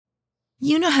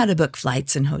You know how to book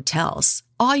flights and hotels.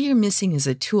 All you're missing is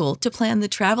a tool to plan the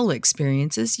travel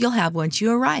experiences you'll have once you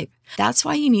arrive. That's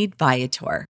why you need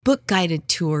Viator. Book guided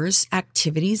tours,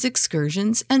 activities,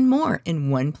 excursions, and more in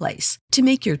one place to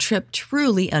make your trip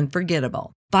truly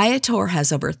unforgettable. Viator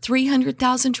has over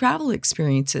 300,000 travel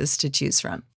experiences to choose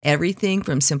from. Everything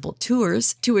from simple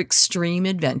tours to extreme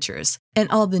adventures and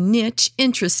all the niche,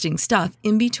 interesting stuff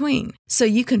in between. So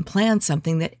you can plan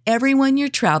something that everyone you're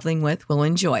traveling with will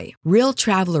enjoy. Real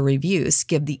traveler reviews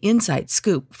give the inside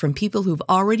scoop from people who've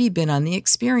already been on the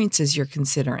experiences you're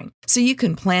considering. So you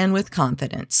can plan with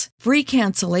confidence. Free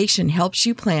cancellation helps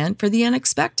you plan for the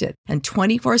unexpected. And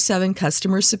 24/7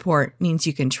 customer support means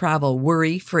you can travel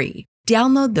worry-free.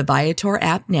 Download the Viator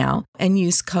app now and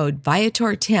use code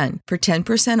Viator10 for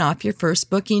 10% off your first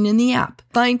booking in the app.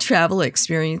 Find travel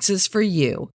experiences for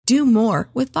you. Do more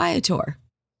with Viator.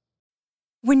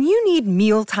 When you need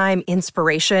mealtime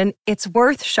inspiration, it's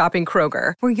worth shopping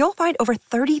Kroger, where you'll find over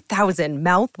 30,000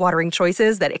 mouth-watering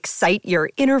choices that excite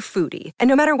your inner foodie. And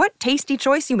no matter what tasty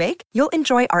choice you make, you'll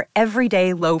enjoy our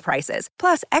everyday low prices,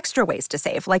 plus extra ways to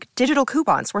save, like digital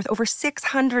coupons worth over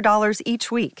 $600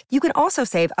 each week. You can also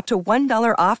save up to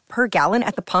 $1 off per gallon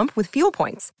at the pump with fuel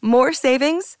points. More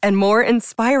savings and more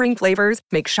inspiring flavors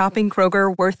make shopping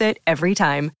Kroger worth it every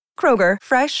time. Kroger,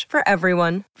 fresh for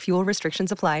everyone. Fuel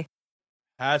restrictions apply.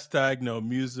 Hashtag no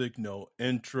music, no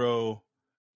intro.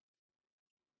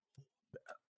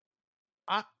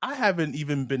 I haven't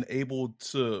even been able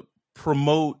to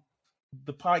promote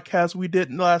the podcast we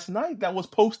did last night that was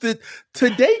posted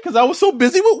today because I was so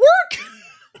busy with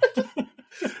work.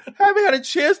 Haven't had a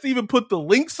chance to even put the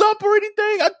links up or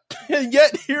anything. And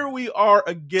yet here we are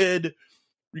again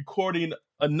recording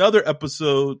another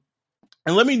episode.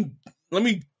 And let me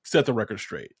set the record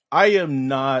straight. I'm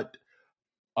not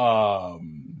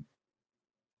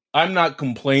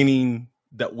complaining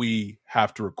that we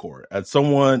have to record. As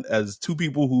two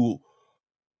people who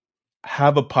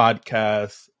have a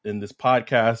podcast, and this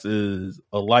podcast is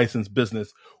a licensed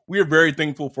business, we are very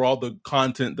thankful for all the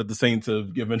content that the Saints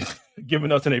have given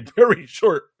us in a very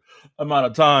short amount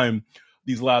of time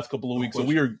these last couple of weeks. So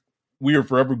we are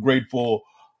forever grateful.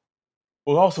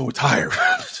 But also we're tired.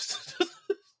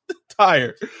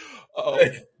 Tired.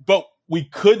 But we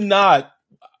could not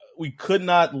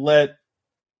let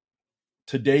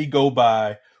today go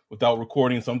by without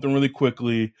recording something really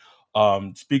quickly.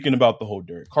 Speaking about the whole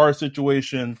Derek Carr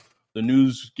situation, the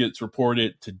news gets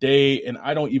reported today, and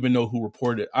I don't even know who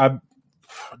reported it. I've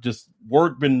just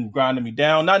work been grinding me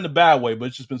down, not in a bad way, but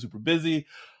it's just been super busy.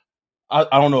 I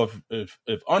don't know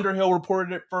if Underhill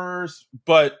reported it first,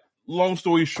 but long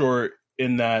story short,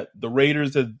 in that the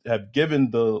Raiders have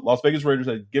given the Las Vegas Raiders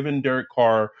have given Derek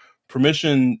Carr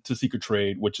permission to seek a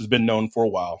trade, which has been known for a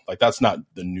while. Like, that's not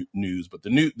the new news, but the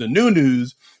new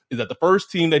news is that the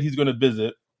first team that he's going to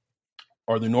visit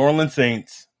are the New Orleans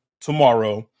Saints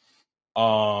tomorrow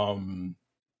for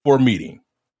a meeting.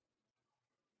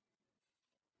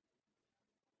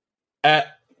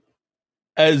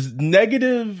 As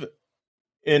negative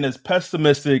and as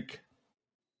pessimistic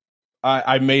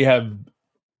I may have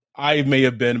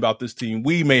been about this team,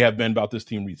 we may have been about this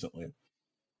team recently,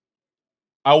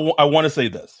 I want to say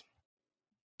this,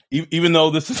 even though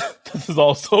this is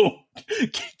also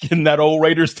getting that old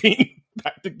Raiders team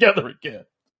back together again,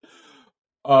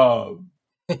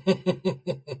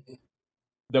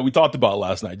 that we talked about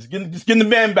last night, just getting the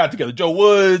band back together, Joe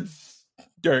Woods,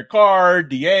 Derek Carr,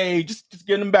 DA, just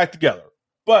getting them back together.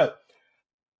 But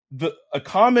a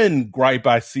common gripe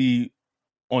I see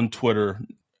on Twitter,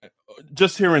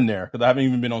 just here and there, because I haven't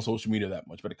even been on social media that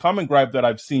much, but a common gripe that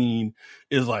I've seen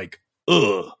is like,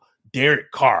 ugh,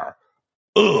 Derek Carr,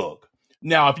 ugh.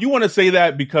 Now, if you want to say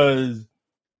that because,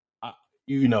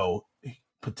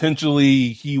 potentially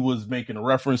he was making a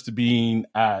reference to being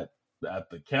at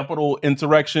the Capitol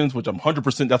insurrections, which I'm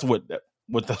 100% that's what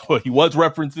he was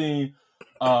referencing.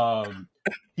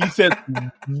 He said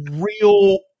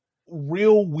real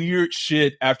weird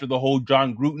shit after the whole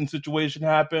John Gruden situation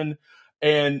happened.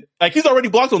 And like, he's already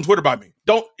blocked on Twitter by me.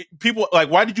 People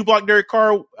like, why did you block Derek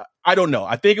Carr? I don't know.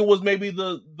 I think it was maybe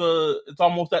the it's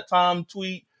almost that time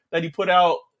tweet that he put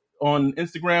out on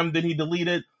Instagram. Then he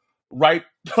deleted right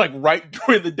during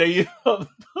the day of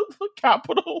the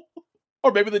Capitol,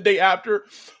 or maybe the day after.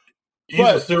 He's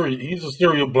a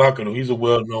serial blocker, though. He's a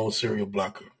well-known serial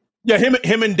blocker. Yeah,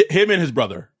 him and his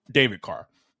brother David Carr.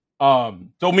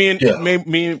 So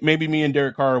maybe me and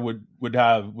Derek Carr would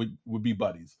be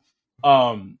buddies.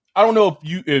 I don't know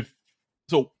if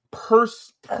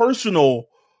personal.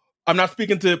 I'm not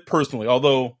speaking to it personally,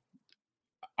 although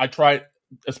I tried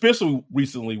especially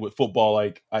recently with football,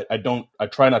 like I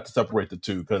try not to separate the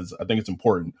two because I think it's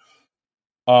important.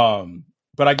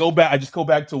 But I just go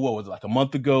back to what was it, like a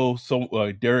month ago.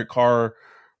 So Derek Carr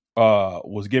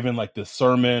was given like this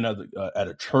sermon at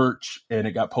a church, and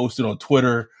it got posted on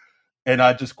Twitter. And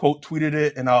I just quote tweeted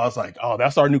it, and I was like, "Oh,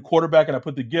 that's our new quarterback." And I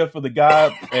put the gif of the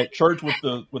guy at church with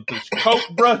the coat,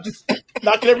 bro, just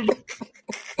knocking everybody.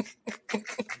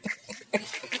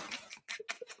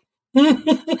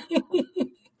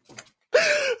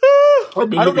 I've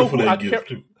been looking for that gif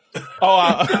too.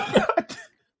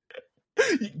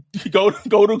 Go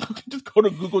to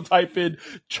Google, type in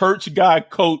church guy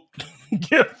coat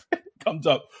gif, it comes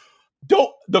up.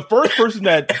 The first person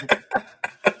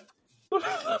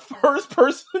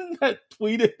that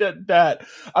tweeted that,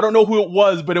 I don't know who it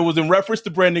was, but it was in reference to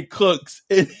Brandon Cooks.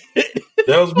 That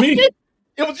was me.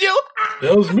 It was you.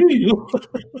 That was me.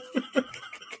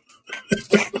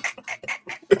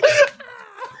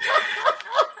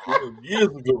 Years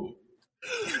ago.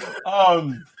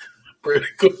 Brandon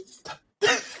Cooks.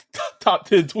 Top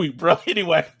 10 tweet, bro.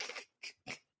 Anyway,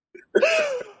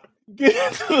 get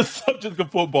into the subject of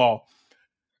football.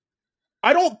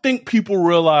 I don't think people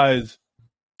realize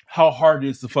how hard it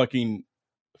is to fucking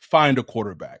find a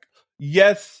quarterback.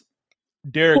 Yes,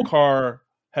 Derek Carr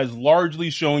has largely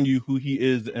shown you who he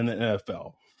is in the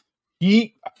NFL.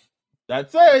 That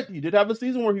said, he did have a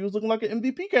season where he was looking like an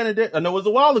MVP candidate. I know it was a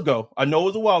while ago.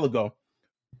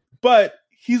 But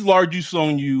he's largely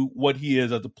shown you what he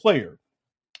is as a player.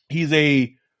 He's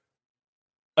an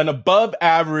above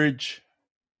average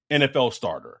NFL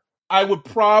starter. I would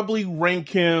probably rank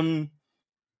him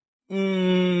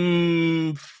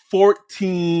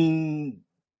 14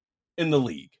 in the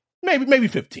league, maybe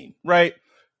 15, right?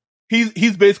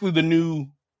 He's basically the new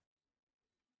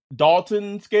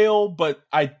Dalton scale, but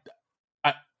I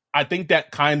think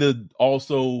that kind of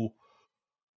also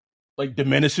like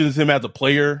diminishes him as a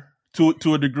player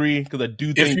to a degree, because I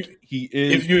do think he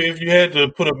is. If you had to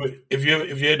put him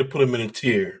in a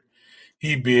tier,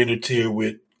 he'd be in a tier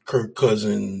with Kirk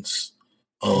Cousins.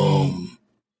 Who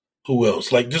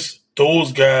else? Like just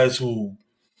those guys who,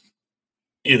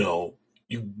 you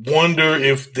wonder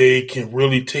if they can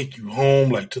really take you home,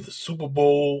 like to the Super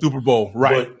Bowl.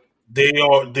 Right? But they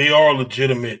are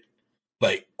legitimate,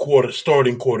 like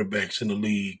starting quarterbacks in the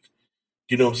league.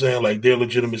 You know what I'm saying? Like they're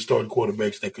legitimate starting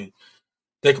quarterbacks that could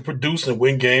produce and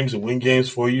win games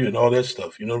for you and all that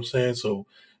stuff. You know what I'm saying? So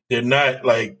they're not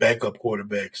like backup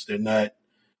quarterbacks. They're not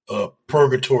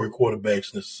purgatory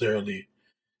quarterbacks necessarily.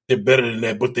 They're better than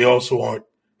that, but they also aren't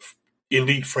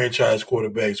elite franchise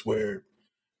quarterbacks where,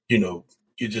 you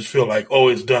just feel like, oh,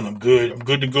 it's done. I'm good. I'm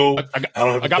good to go. I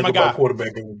don't have to think about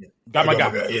quarterback again. Got my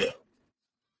guy. Yeah.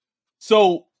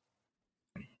 So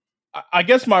I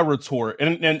guess my retort,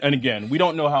 and again, we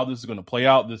don't know how this is going to play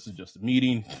out. This is just a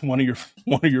meeting. One of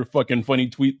your fucking funny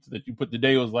tweets that you put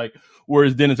today was like, "Where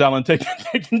is Dennis Allen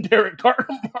taking Derek Carr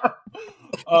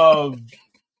tomorrow?"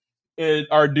 And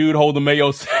our dude Holden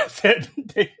Mayo said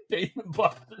David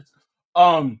Buster's.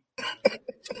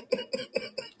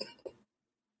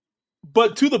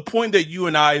 But to the point that you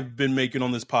and I have been making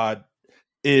on this pod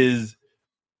is,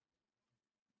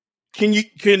 can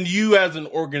you as an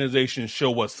organization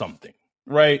show us something,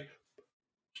 right?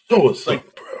 Show us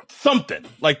something, bro. Something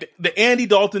like the Andy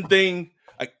Dalton thing.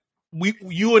 Like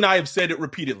you and I have said it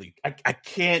repeatedly. I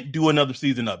can't do another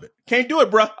season of it. Can't do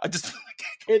it, bro. I just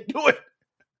can't do it.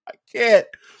 I can't.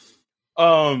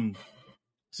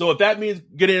 So if that means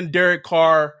getting Derek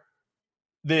Carr,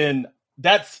 then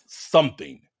that's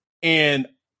something. And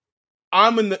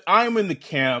I'm in the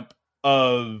camp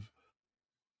of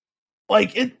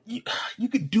like you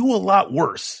could do a lot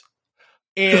worse.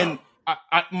 And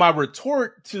my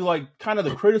retort to like kind of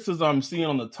the criticism I'm seeing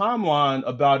on the timeline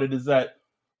about it is that,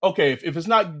 okay, if it's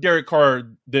not Derek Carr,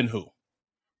 then who?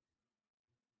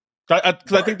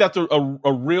 Because I think that's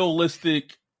a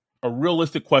realistic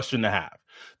question to have.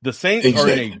 The Saints are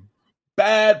in a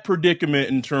bad predicament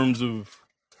in terms of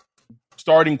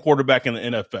starting quarterback in the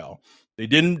NFL. They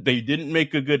didn't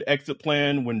make a good exit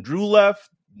plan when Drew left.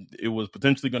 It was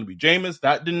potentially going to be Jameis.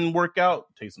 That didn't work out.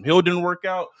 Taysom Hill didn't work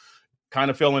out. Kind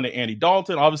of fell into Andy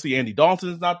Dalton. Obviously, Andy Dalton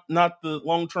is not the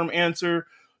long-term answer.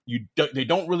 They're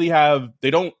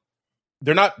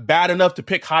not bad enough to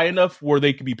pick high enough where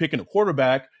they could be picking a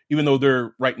quarterback, even though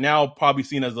they're right now probably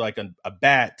seen as like a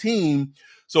bad team.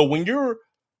 So when you're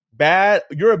a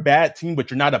bad team,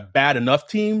 but you're not a bad enough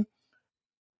team,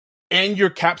 and your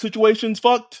cap situation's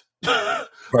fucked. Right.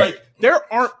 Like there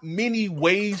aren't many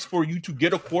ways for you to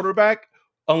get a quarterback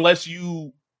unless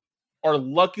you are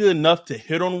lucky enough to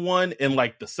hit on one in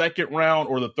like the second round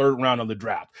or the third round of the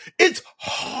draft. It's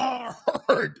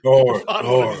hard to find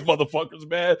one of these motherfuckers,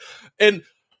 man. And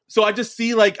so I just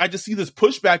see this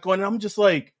pushback on it. I'm just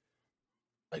like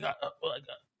I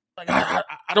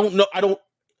don't know. I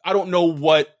don't know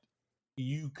what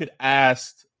you could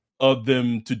ask of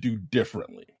them to do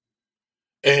differently.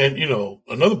 And,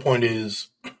 another point is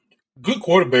good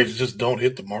quarterbacks just don't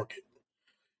hit the market.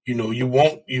 You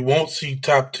won't see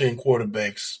top 10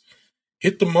 quarterbacks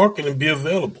hit the market and be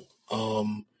available.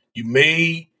 You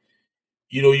may,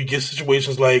 you get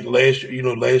situations like last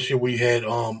year where you had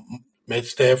Matt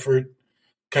Stafford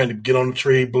kind of get on the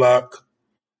trade block.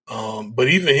 But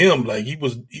even him, like he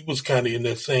was kind of in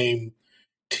that same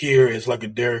tier as like a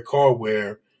Derek Carr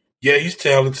where, yeah, he's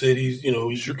talented. He's,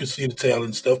 you can see the talent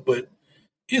and stuff, but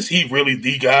is he really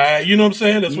the guy? You know what I'm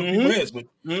saying? That's what people ask. But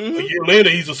a year later,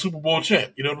 he's a Super Bowl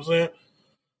champ. You know what I'm saying?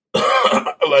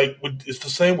 It's the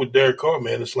same with Derek Carr,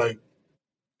 man. It's like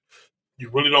you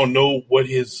really don't know what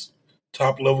his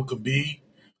top level could be.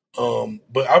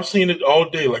 But I've seen it all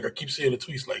day. Like I keep seeing the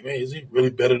tweets like, man, is he really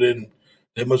that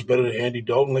much better than Andy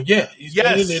Dalton? Like, yeah, he's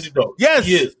better than Andy Dalton. Yes.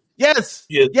 He is. Yes.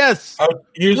 Yes.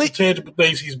 Here's the tangible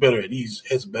things he's better at. He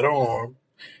has a better arm.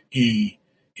 He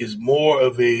is more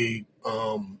of a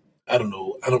I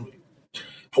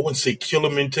wouldn't say killer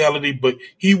mentality, but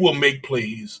he will make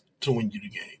plays to win you the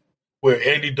game. Where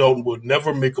Andy Dalton would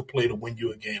never make a play to win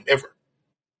you a game, ever.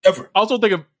 Ever. I also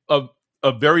think of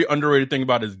a very underrated thing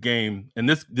about his game, and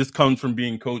this comes from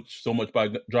being coached so much by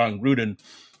John Gruden.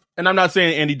 And I'm not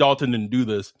saying Andy Dalton didn't do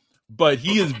this, but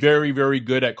he is very, very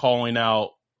good at calling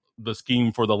out the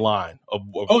scheme for the line of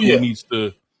who needs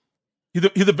to.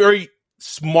 He's a very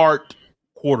smart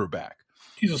quarterback.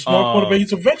 He's a smart quarterback.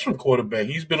 He's a veteran quarterback.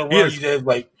 He's been around. He has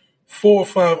like 4 or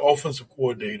 5 offensive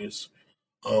coordinators,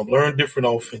 learned different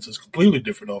offenses, completely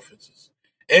different offenses.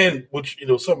 And which,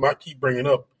 something I keep bringing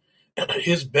up,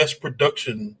 his best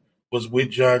production was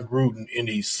with John Gruden in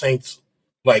the Saints,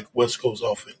 like West Coast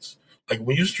offense. Like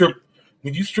when you strip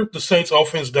the Saints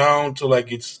offense down to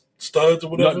like its studs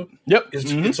or whatever,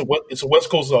 it's a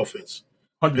West Coast offense.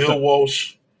 100%. Bill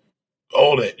Walsh,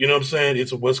 all that. You know what I'm saying?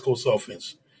 It's a West Coast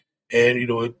offense. And,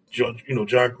 John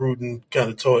Gruden kind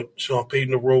of taught Sean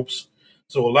Payton the ropes.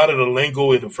 So a lot of the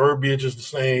lingo and the verbiage is the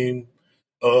same.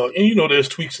 And, there's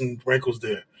tweaks and wrinkles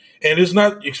there. And it's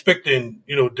not expecting,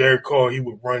 Derek Carr, he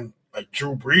would run like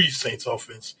Drew Brees' Saints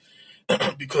offense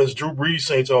because Drew Brees'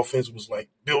 Saints offense was like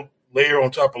built layer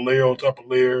on top of layer on top of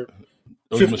layer.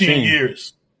 15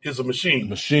 years. It's a machine.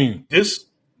 This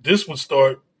would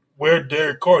start where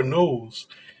Derek Carr knows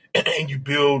and you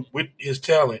build with his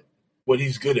talent what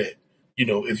he's good at.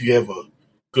 If you have a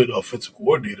good offensive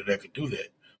coordinator that could do that.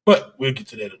 But we'll get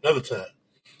to that another time.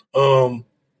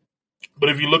 But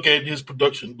if you look at his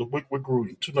production, with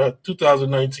Gruden,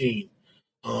 2019,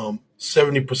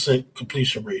 70%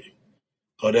 completion rating.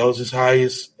 That was his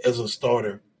highest as a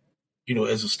starter, in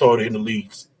the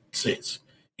league since.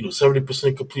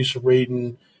 70% completion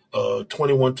rating,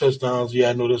 21 touchdowns.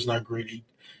 Yeah, I know that's not great.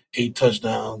 8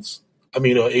 touchdowns. 8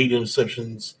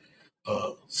 interceptions.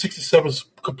 67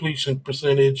 completion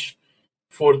percentage,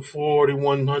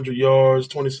 4,100 yards,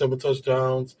 27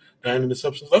 touchdowns, 9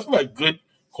 interceptions. That's like good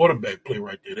quarterback play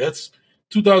right there. That's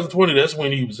 2020. That's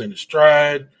when he was in his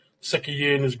stride. Second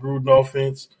year in his Gruden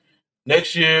offense.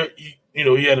 Next year,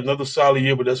 he had another solid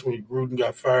year, but that's when Gruden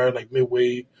got fired, like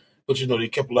midway. But they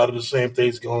kept a lot of the same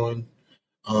things going.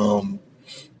 So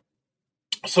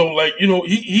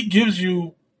he gives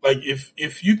you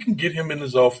if you can get him in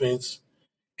his offense.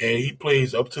 And he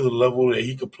plays up to the level that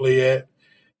he could play at,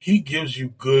 he gives you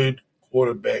good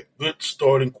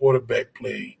starting quarterback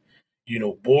play,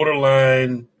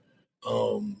 borderline,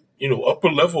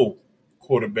 upper level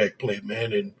quarterback play,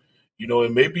 man. And,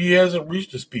 and maybe he hasn't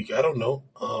reached his peak. I don't know.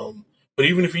 But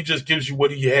even if he just gives you what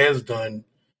he has done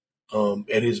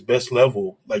at his best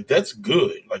level, like that's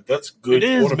good. Like that's good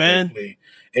quarterback play.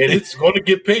 And it's going to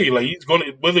get paid. Like he's going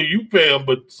to, whether you pay him,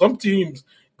 but some teams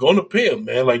 – going to pay him,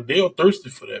 man. Like, they are thirsty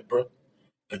for that, bro.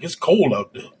 Like, it's cold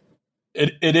out there.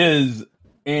 It is.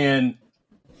 And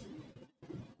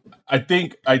I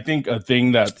think a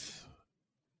thing that's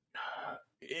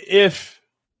if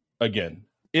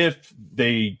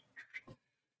they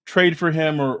trade for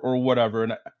him or whatever,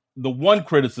 and the one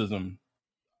criticism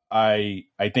I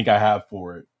think I have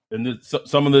for it, and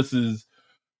some of this is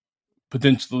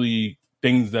potentially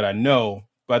things that I know,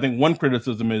 but I think one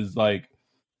criticism is like,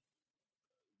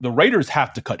 the Raiders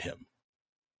have to cut him.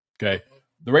 Okay.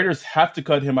 The Raiders have to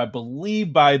cut him, I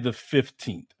believe, by the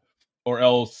 15th, or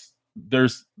else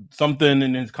there's something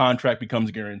in his contract becomes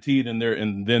guaranteed and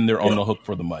then they're on the hook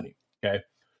for the money. Okay.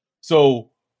 So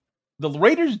the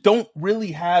Raiders don't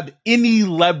really have any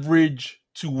leverage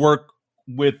to work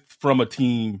with from a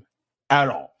team at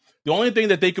all. The only thing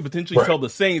that they could potentially tell the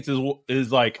Saints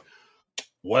is like,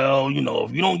 well,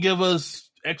 if you don't give us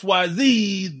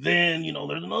XYZ, then,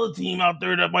 there's another team out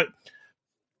there that might.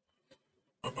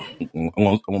 I'm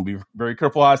going to be very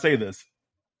careful how I say this.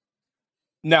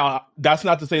 Now, that's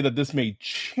not to say that this may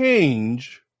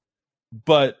change,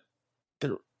 but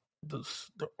there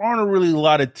aren't really a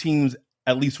lot of teams,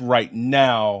 at least right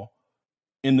now,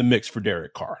 in the mix for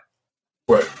Derek Carr.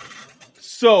 Right.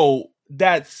 So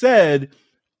that said,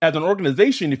 as an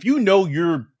organization, if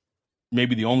you're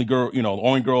maybe the only girl,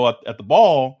 at the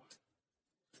ball,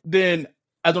 then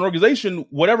as an organization,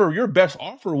 whatever your best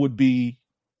offer would be,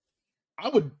 I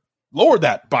would lower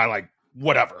that by like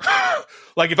whatever.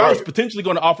 Like if I was potentially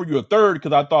going to offer you a third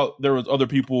because I thought there was other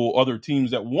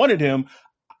teams that wanted him.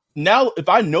 Now, if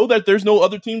I know that there's no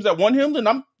other teams that want him, then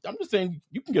I'm just saying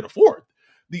you can get a fourth.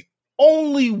 The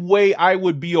only way I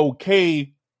would be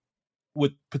okay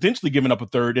with potentially giving up a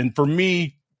third, and for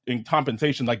me in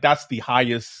compensation, like that's the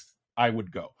highest I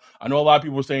would go. I know a lot of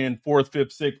people are saying fourth,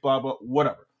 fifth, sixth, blah, blah,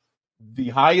 whatever. The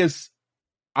highest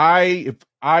if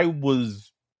I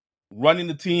was running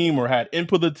the team or had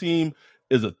input of the team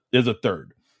is a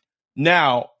third.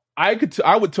 Now, I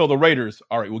would tell the Raiders,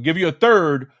 all right, we'll give you a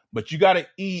third, but you got to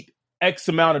eat X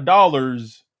amount of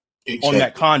dollars on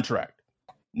that contract.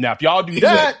 Now, if y'all do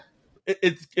that,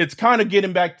 it's kind of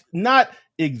getting back, not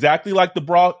exactly like the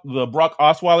Brock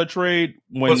Osweiler trade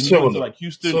when he went to like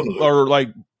Houston or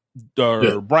like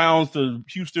the Browns to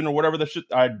Houston or whatever that shit.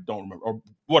 I don't remember, or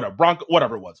whatever,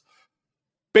 whatever it was.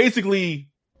 Basically,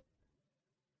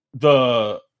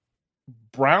 the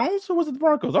Browns or was it the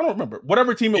Broncos? I don't remember.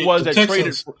 Whatever team it was that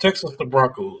traded Texas to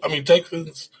Broncos. I mean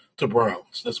Texans to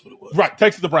Browns. That's what it was. Right,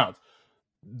 Texas to Browns.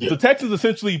 Yeah. The Texans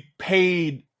essentially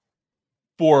paid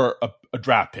for a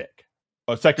draft pick,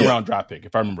 a second round draft pick,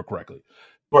 if I remember correctly.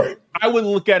 Right. I would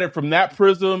look at it from that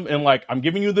prism and like, I'm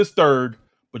giving you this third,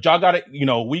 but y'all got it.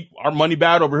 Our money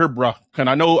bad over here, bro. And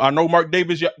I know Mark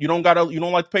Davis. You don't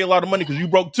like to pay a lot of money because you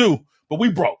broke too, but we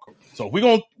broke. So we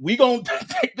gonna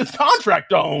take this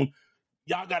contract on.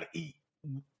 Y'all got to eat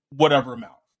whatever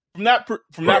amount. From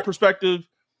that perspective,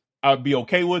 I'd be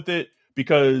okay with it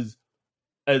because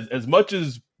as much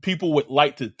as people would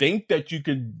like to think that you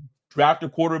could draft a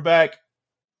quarterback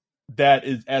that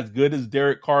is as good as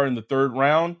Derek Carr in the third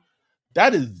round,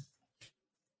 that's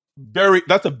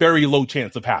a very low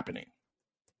chance of happening.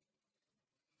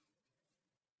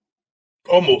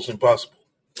 Almost impossible.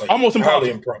 Almost impossible.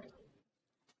 Highly improbable.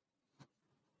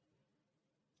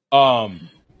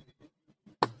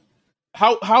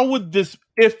 How would this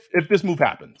if this move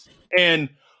happens? And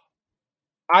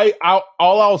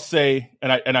I'll say,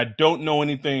 and I don't know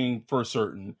anything for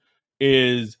certain,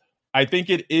 is I think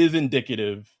it is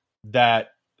indicative that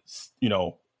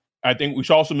I think we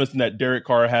should also mention that Derek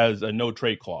Carr has a no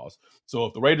trade clause. So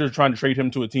if the Raiders are trying to trade him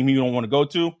to a team he don't want to go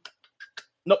to,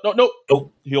 no,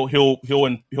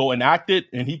 he'll enact it,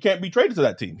 and he can't be traded to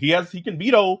that team. He can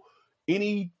veto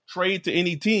any trade to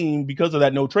any team because of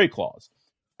that no trade clause.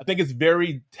 I think it's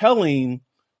very telling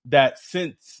that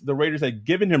since the Raiders had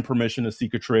given him permission to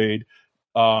seek a trade,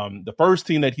 the first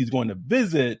team that he's going to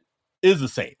visit is the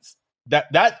Saints.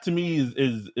 That to me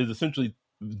is essentially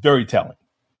very telling.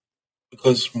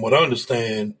 Because from what I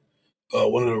understand,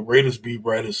 one of the Raiders beat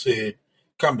writers said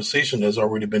compensation has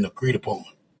already been agreed upon.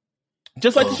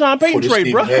 Just like the Sean Payton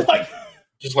trade, bro.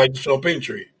 Just like the Sean Payton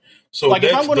trade. So like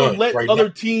if I'm going to let other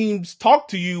teams talk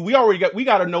to you, we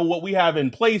got to know what we have in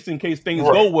place in case things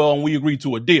go well and we agree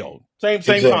to a deal. Same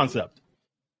concept.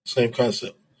 Same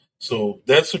concept. So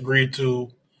that's agreed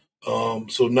to.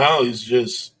 So now it's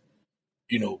just,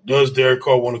 does Derek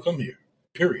Carr want to come here?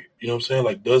 Period. You know what I'm saying?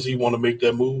 Like, does he want to make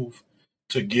that move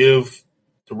to give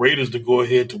the Raiders to go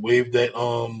ahead to waive that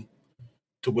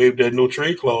no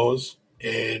trade clause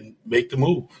and make the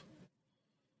move?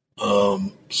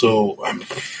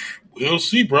 We'll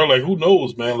see, bro. Like, who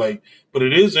knows, man? Like, but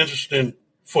it is interesting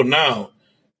for now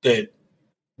that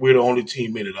we're the only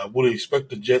team in it. I would expect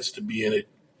the Jets to be in it.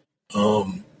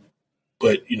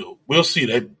 But we'll see.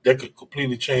 That could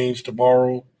completely change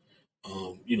tomorrow.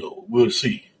 We'll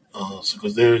see.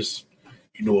 Because there's,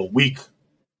 a week,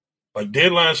 like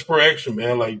deadline spur action,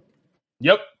 man. Like,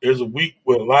 yep, there's a week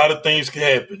where a lot of things can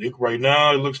happen. Right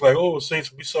now, it looks like,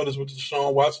 Saints. We saw this with the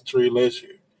Deshaun Watson trade last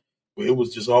year, where it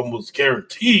was just almost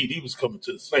guaranteed he was coming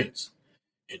to the Saints,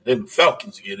 and then the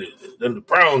Falcons get in, and then the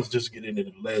Browns just get in at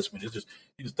the last minute. It's just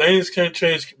these things can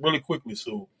change really quickly.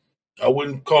 So I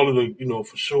wouldn't call it a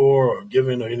for sure or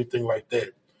given or anything like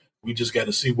that. We just got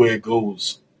to see where it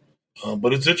goes.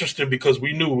 But it's interesting because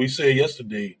we said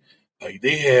yesterday, like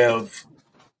they have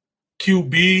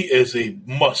QB as a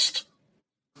must.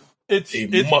 It's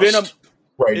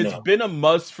been a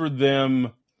must for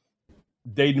them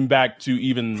dating back to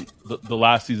even the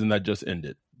last season that just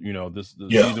ended. You know, the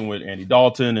season with Andy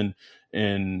Dalton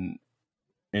and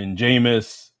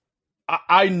Jameis.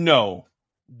 I know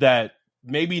that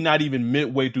maybe not even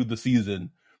midway through the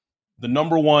season, the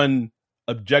number one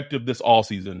objective this all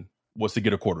season was to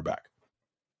get a quarterback.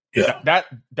 Yeah, that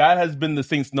has been the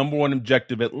Saints' number one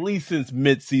objective at least since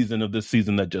mid-season of this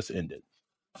season that just ended.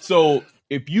 So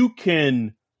if you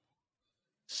can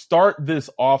start this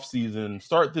offseason,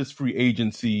 start this free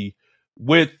agency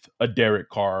with a Derek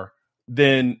Carr,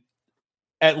 then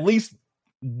at least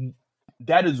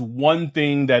that is one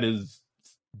thing that is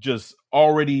just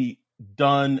already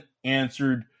done,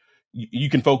 answered. You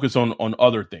can focus on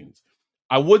other things.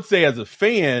 I would say as a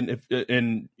fan,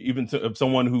 if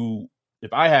someone who,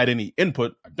 if I had any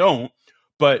input, I don't,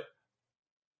 but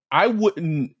I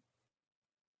wouldn't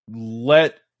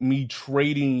let me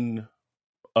trading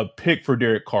a pick for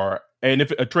Derek Carr. And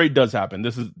if a trade does happen,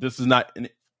 this is not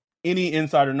any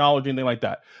insider knowledge, anything like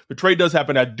that. If a trade does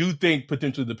happen, I do think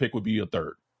potentially the pick would be a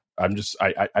third. I'm just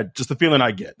the feeling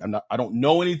I get. I don't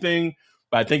know anything,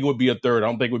 but I think it would be a third. I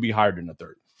don't think it would be higher than a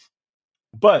third.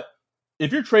 But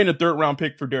if you're trading a third round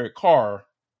pick for Derek Carr,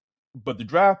 but the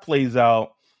draft plays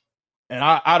out, and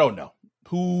I don't know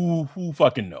who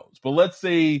fucking knows. But let's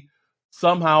say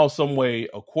somehow, some way,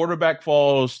 a quarterback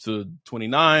falls to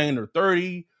 29 or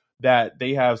 30 that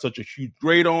they have such a huge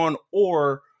grade on,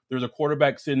 or there's a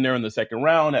quarterback sitting there in the second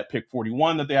round at pick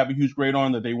 41 that they have a huge grade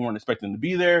on that they weren't expecting to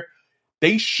be there.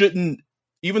 They shouldn't,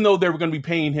 even though they were going to be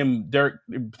paying him,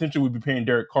 potentially would be paying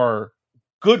Derek Carr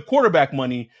good quarterback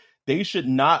money, they should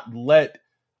not let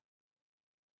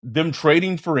them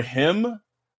trading for him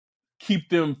keep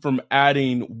them from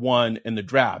adding one in the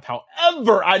draft.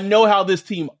 However, I know how this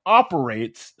team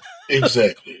operates.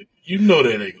 Exactly. You know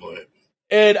that ain't going to happen.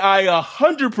 And I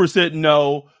 100%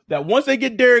 know that once they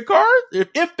get Derek Carr,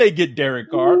 if they get Derek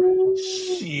Carr,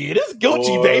 shit, it's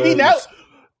Gucci, baby. Now,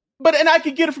 and I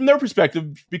could get it from their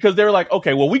perspective because they're like,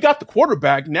 okay, well, we got the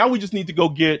quarterback. Now we just need to go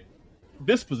get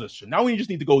this position. Now we just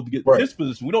need to go get this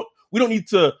position. We don't need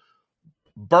to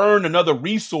burn another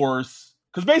resource.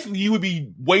 Because basically, you would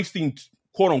be wasting,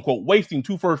 quote unquote,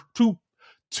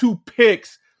 two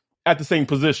picks at the same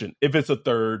position. If it's a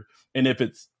third, and if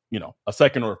it's a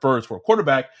second or a first for a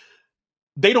quarterback,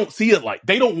 they don't see it like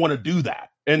they don't want to do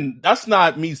that. And that's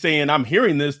not me saying I'm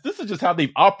hearing this. This is just how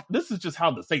this is just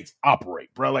how the Saints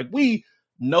operate, bro. Like we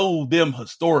know them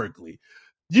historically.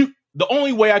 The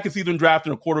only way I can see them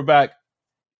drafting a quarterback,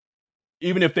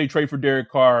 even if they trade for Derek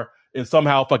Carr, and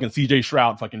somehow fucking CJ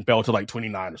Stroud fucking fell to like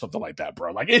 29 or something like that,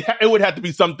 bro. Like it would have to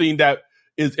be something that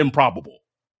is improbable.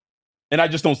 And I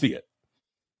just don't see it.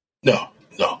 No,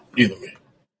 neither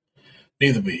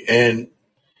me. And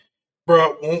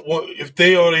bro, if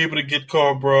they are able to get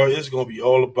Carr, bro, it's going to be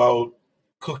all about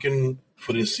cooking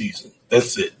for this season.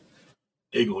 That's it.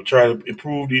 They're going to try to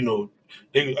improve,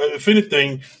 if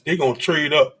anything, they're going to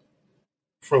trade up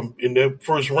from in their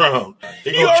first round.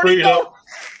 They're going to trade up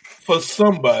for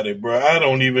somebody, bro. I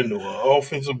don't even know. An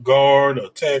offensive guard, a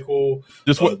tackle,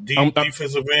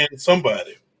 defensive end,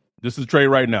 somebody. This is a trade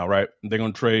right now, right? They're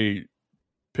going to trade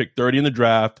pick 30 in the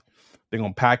draft. They're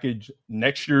going to package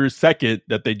next year's second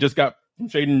that they just got from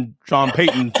trading Sean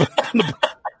Payton.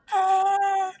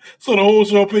 So the whole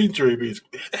Sean Payton trade,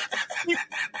 basically.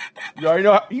 You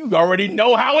already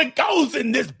know how it goes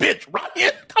in this bitch,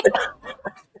 Ryan.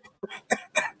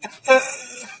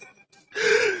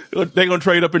 They're going to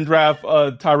trade up and draft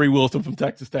Tyree Wilson from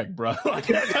Texas Tech, bro.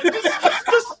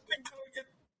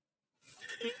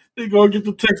 They're going to get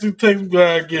the Texas Tech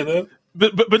guy again, huh?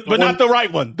 But not the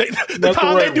right one. They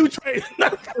do trade.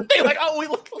 They're like,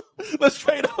 let's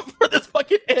trade up for this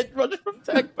fucking edge rusher from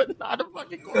Tech, but not a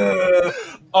fucking quarterback.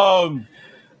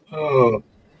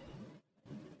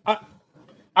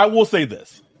 I will say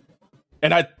this,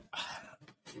 and I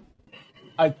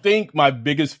think my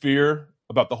biggest fear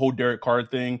about the whole Derek Carr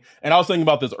thing, and I was thinking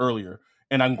about this earlier,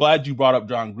 and I'm glad you brought up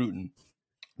Jon Gruden,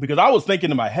 because I was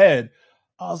thinking in my head,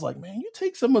 I was like, man, you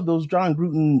take some of those Jon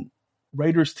Gruden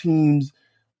Raiders teams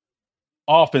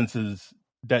offenses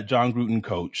that Jon Gruden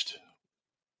coached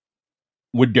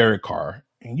with Derek Carr,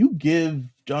 and you give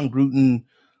Jon Gruden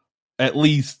at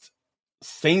least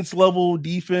Saints level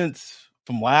defense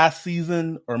from last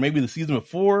season or maybe the season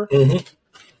before. Mm-hmm. Man,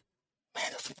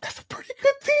 that's a pretty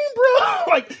good team, bro.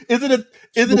 Like, is it a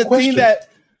team that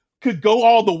could go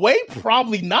all the way?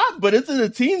 Probably not, but is it a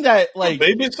team that, like,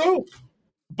 maybe so.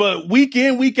 But week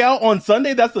in, week out on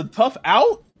Sunday, that's a tough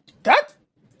out.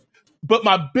 But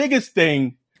my biggest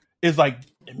thing is like,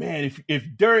 man, if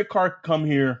Derek Carr could come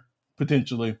here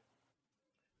potentially,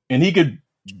 and he could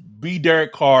be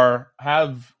Derek Carr,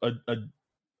 have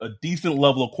a decent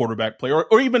level of quarterback play,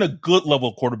 or even a good level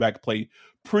of quarterback play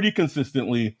pretty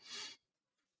consistently,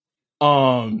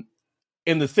 and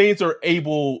the Saints are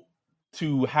able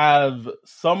to have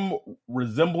some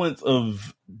resemblance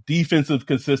of defensive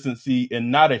consistency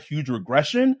and not a huge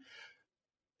regression.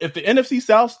 If the NFC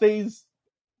South stays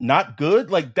not good,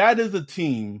 like that is a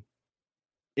team,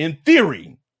 in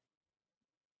theory,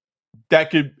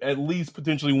 that could at least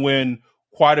potentially win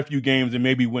quite a few games and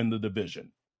maybe win the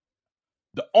division.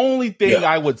 The only thing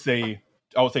I would say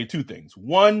two things.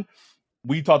 One,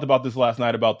 we talked about this last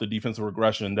night about the defensive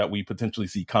regression that we potentially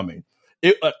see coming.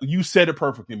 You said it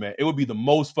perfectly, man. It would be the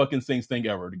most fucking Saints thing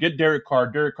ever to get Derek Carr.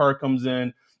 Derek Carr comes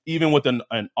in, even with an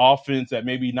offense that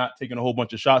maybe not taking a whole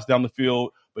bunch of shots down the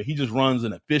field, but he just runs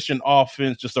an efficient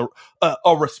offense, just a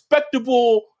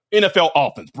respectable NFL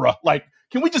offense, bro. Like,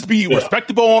 can we just be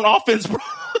respectable on offense, bro,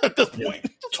 at this point?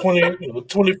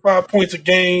 25 points a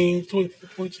game, 24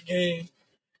 points a game.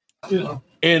 Yeah.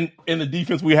 And the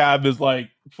defense we have is like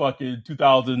fucking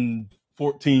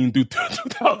 2014 through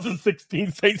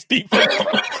 2016 Saints defense.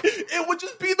 It would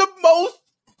just be the most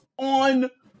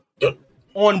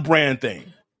on brand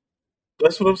thing.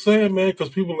 That's what I'm saying, man. Because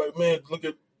people are like, man, look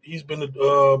at, he's been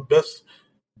the best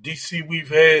DC we've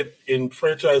had in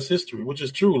franchise history, which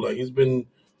is true. Like, he's been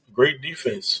great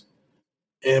defense.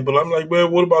 But I'm like, well,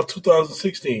 what about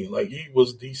 2016? Like, he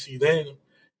was DC then,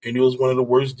 and he was one of the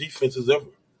worst defenses ever.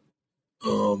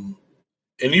 And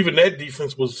even that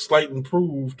defense was slightly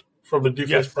improved from the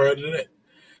defense prior to that.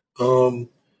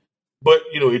 But,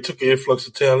 it took an influx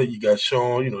of talent. You got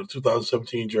Sean, the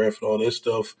 2017 draft and all that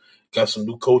stuff. Got some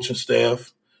new coaching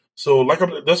staff. So,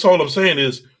 that's all I'm saying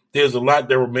is there's a lot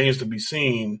that remains to be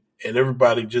seen, and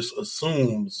everybody just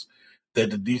assumes that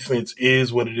the defense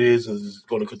is what it is and is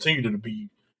going to continue to be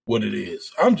what it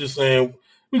is. I'm just saying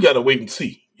we got to wait and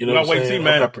see. You know what I'm saying?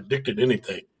 I'm not predicting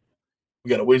anything. We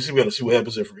got to wait and see. We got to see what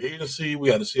happens at free agency. We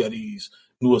got to see how these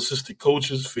new assistant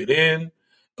coaches fit in.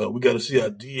 We got to see how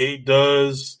DA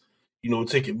does,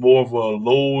 taking more of a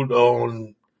load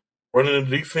on running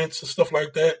the defense and stuff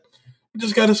like that. We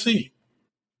just got to see.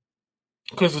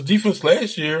 Because the defense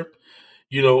last year,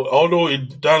 although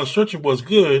down the stretch it was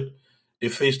good, it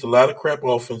faced a lot of crap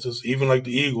offenses. Even like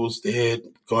the Eagles, they had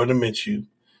Gardner Minshew.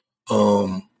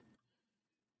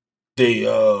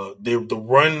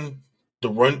 The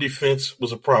run defense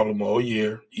was a problem all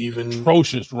year. Even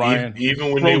atrocious, Ryan.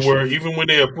 Even when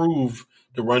they approved,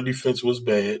 the run defense was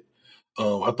bad.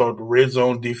 I thought the red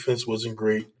zone defense wasn't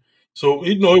great. So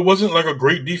it wasn't like a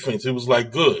great defense. It was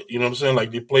like good. You know what I'm saying?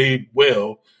 Like they played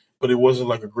well, but it wasn't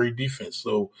like a great defense.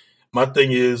 So my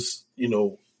thing is, you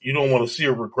don't want to see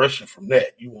a regression from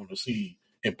that. You want to see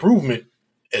improvement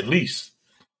at least.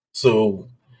 So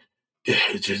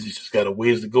it just got a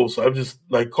ways to go. So I'm just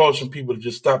like caution people to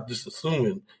just stop just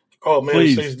assuming, oh man,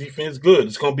 the Saints defense good.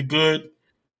 It's gonna be good.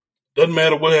 Doesn't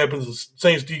matter what happens. The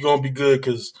Saints D gonna be good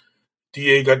because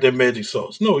DA got that magic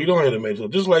sauce. No, he don't have that magic sauce.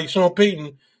 Just like Sean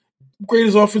Payton,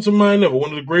 greatest offensive mind ever,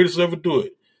 one of the greatest to ever do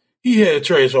it. He had a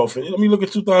trash offense. I mean, look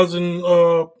at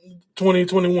 2020,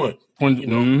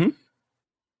 21.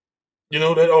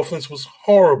 That offense was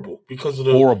horrible because of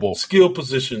the skill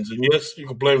positions. And yes, you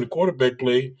can blame the quarterback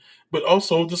play, but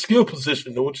also the skill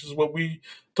position, which is what we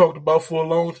talked about for a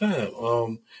long time.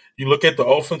 You look at the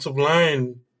offensive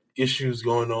line issues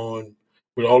going on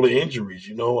with all the injuries,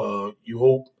 you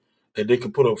hope that they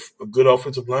could put a good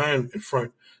offensive line in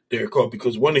front there,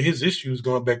 because one of his issues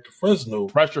going back to Fresno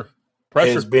pressure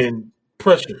has been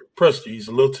pressure. He's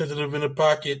a little tentative in the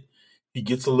pocket. He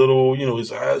gets a little,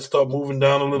 his eyes start moving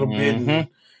down a little bit and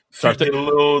feet get a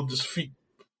little just feet.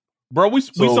 Bro, we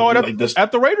saw it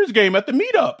at the Raiders game at the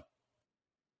meetup.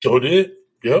 Sure did.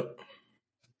 Yep.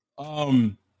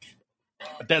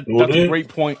 That's a great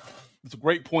point. It's a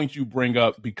great point you bring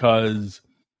up because,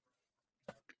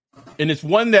 and it's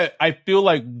one that I feel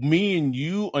like me and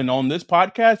you and on this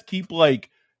podcast keep like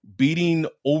beating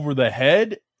over the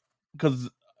head, because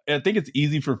I think it's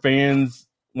easy for fans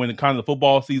when the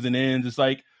football season ends. It's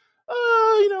like,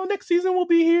 next season we'll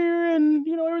be here and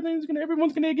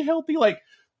everyone's gonna get healthy. Like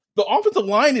the offensive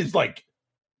line is like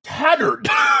tattered.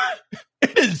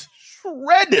 It is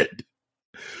shredded.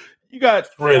 You got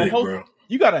bro.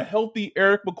 You got a healthy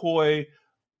Eric McCoy,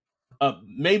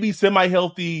 maybe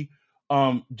semi-healthy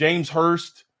James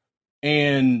Hurst,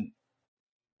 and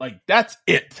like that's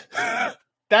it.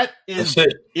 That is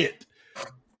it.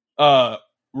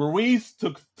 Ruiz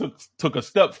took a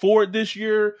step forward this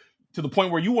year. to the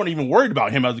point where you weren't even worried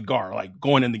about him as a guard, like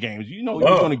going in the games. You know, he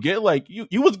was going to get like he was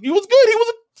good. He was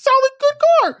a solid good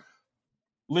guard.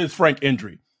 Liz Frank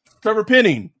injury. Trevor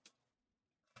Penning.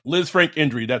 Liz Frank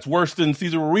injury. That's worse than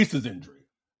Cesar Ruiz's injury.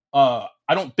 I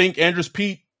don't think Andrus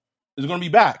Peat is going to be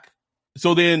back.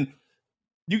 So then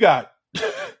you got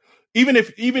even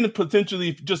if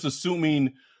potentially just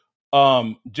assuming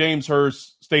James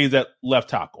Hurst stays at left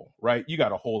tackle, right? You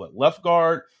got a hole at left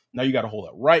guard. Now you got a hole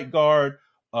at right guard.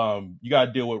 You got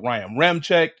to deal with Ryan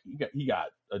Ramczyk. He got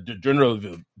a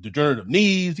degenerative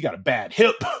knees. He got a bad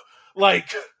hip.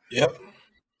 Like, yep,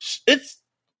 it's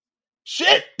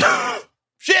shit.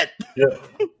 Shit. Yeah.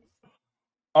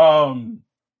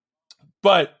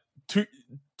 But to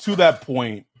that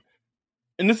point,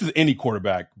 and this is any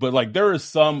quarterback, but like there is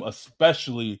some,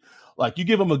 especially like you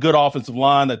give them a good offensive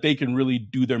line that they can really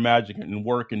do their magic and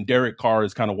work. And Derek Carr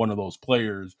is kind of one of those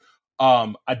players.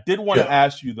 I did want to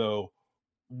ask you though,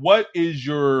 what is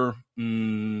your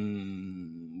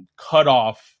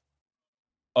cutoff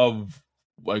of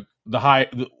like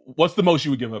what's the most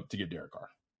you would give up to get Derek Carr?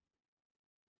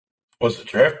 What's the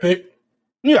draft pick?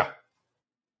 Yeah.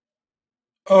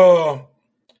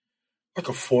 Like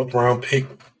a 4th round pick.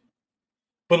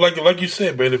 But like you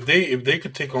said, man, if they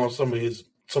could take on some of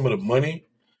the money,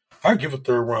 I'd give a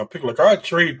 3rd round pick. Like I'd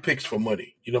trade picks for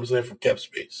money. You know what I'm saying? For cap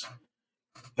space.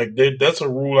 Like that's a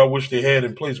rule I wish they had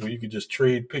in place where you could just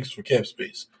trade picks for cap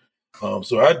space.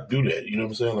 So I'd do that. You know what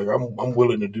I'm saying? Like I'm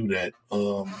willing to do that.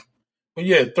 But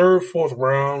yeah, 3rd, 4th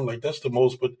round, like that's the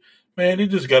most. But man, they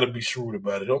just got to be shrewd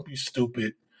about it. Don't be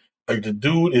stupid. Like the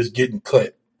dude is getting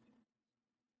cut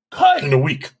in a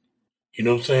week. You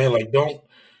know what I'm saying? Like don't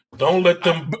let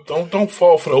them don't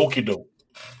fall for the okie doke.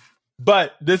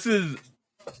 But this is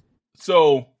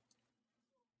so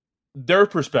their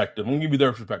perspective. I'm gonna give you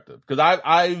their perspective because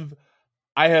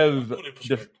I've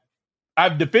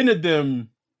defended them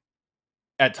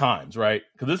at times, right?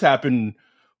 Because this happened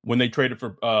when they traded for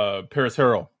Paris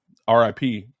Harrell,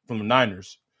 RIP, from the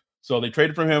Niners. So they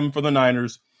traded for him for the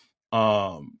Niners,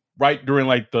 right during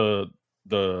like the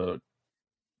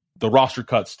roster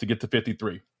cuts to get to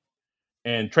 53,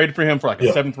 and traded for him for like a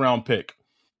 7th round pick.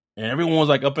 And everyone was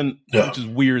like which is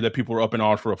weird that people were up in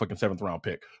arms for a fucking 7th round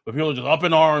pick. But people were just up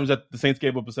in arms that the Saints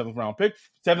gave up a 7th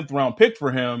round pick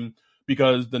for him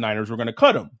because the Niners were going to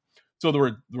cut him. So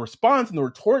the response and the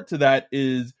retort to that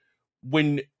is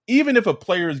even if a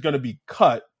player is going to be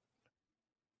cut,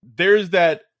 there's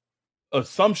that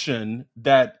assumption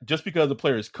that just because the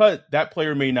player is cut, that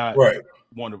player may not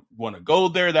want to go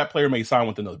there. That player may sign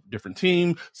with a different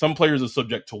team. Some players are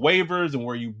subject to waivers, and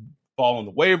where you fall on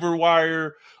the waiver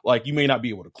wire, like you may not be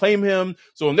able to claim him.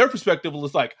 So in their perspective,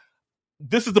 it's like,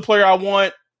 this is the player I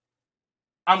want.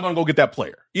 I'm going to go get that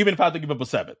player, even if I have to give up a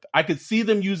 7th. I could see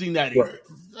them using that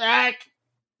exact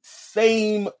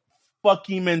same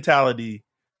fucking mentality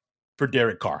for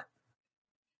Derek Carr.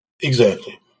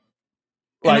 Exactly.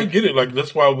 Like, I get it. Like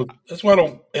that's why I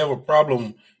don't have a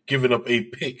problem giving up a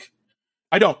pick.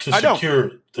 I don't.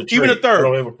 Secure the trade. Even a 3rd. I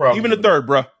don't have a problem. Even a 3rd,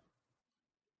 bro.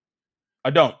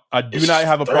 I don't. I do not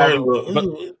have a problem.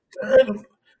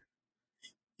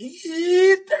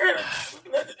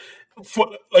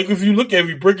 Like if you look at it, if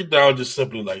you break it down just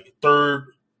simply like 3rd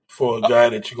for a guy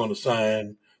that you're going to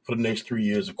sign for the next 3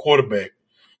 years, a quarterback,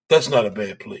 that's not a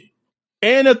bad play.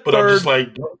 And a 3rd, but I'm just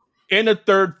like, and a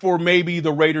 3rd for maybe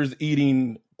the Raiders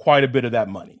eating quite a bit of that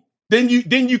money. Then you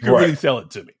can really sell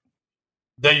it to me.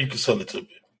 Then you can sell it to me.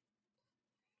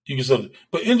 You can sell it.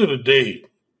 But end of the day.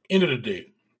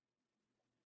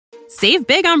 Save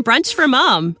big on brunch for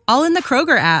mom, all in the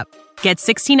Kroger app. Get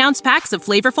 16-ounce packs of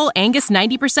flavorful Angus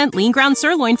 90% lean ground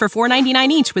sirloin for $4.99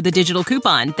 each with a digital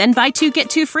coupon. Then buy 2, get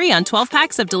 2 free on 12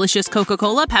 packs of delicious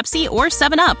Coca-Cola, Pepsi, or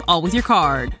 7-Up, all with your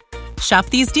card. Shop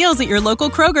these deals at your local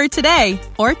Kroger today,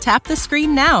 or tap the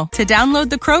screen now to download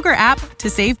the Kroger app to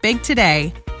save big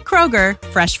today. Kroger,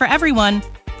 fresh for everyone.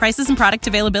 Prices and product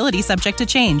availability subject to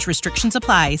change. Restrictions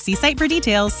apply. See site for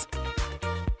details.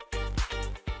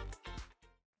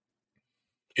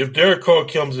 If Derek Carr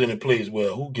comes in and plays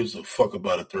well, who gives a fuck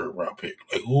about a 3rd round pick?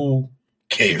 Like, who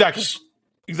cares?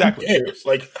 Exactly. Who cares?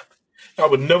 Like, I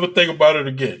would never think about it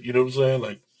again. You know what I'm saying?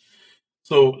 Like,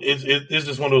 so it's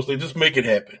just one of those things. Just make it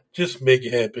happen. Just make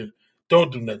it happen.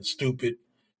 Don't do nothing stupid.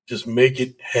 Just make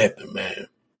it happen, man.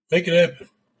 Make it happen.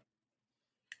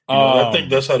 I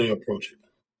think that's how they approach it.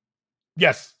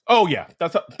 Yes. Oh, yeah.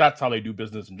 That's how they do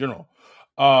business in general.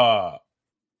 I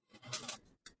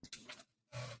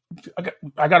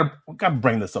gotta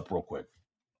bring this up real quick.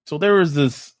 So there was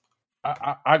this.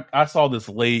 I saw this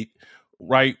late,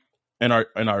 right in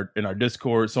our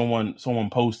Discord. Someone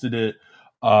posted it.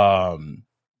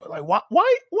 Like,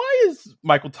 why is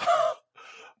Michael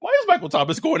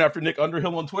Thomas going after Nick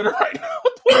Underhill on Twitter right now?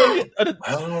 I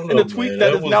don't know, in a tweet man.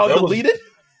 that is now deleted?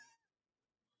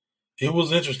 It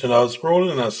was interesting. I was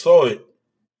scrolling and I saw it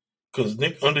because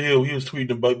Nick Underhill, he was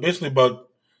tweeting about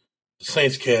the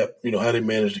Saints cap, how they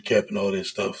manage the cap and all that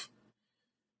stuff.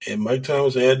 And Mike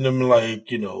Thomas adding them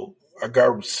like, I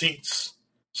got receipts.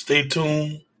 Stay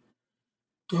tuned.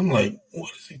 I'm like,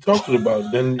 what is he talking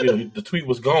about? Then the tweet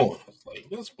was gone. I was like,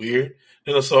 that's weird.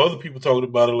 Then I saw other people talking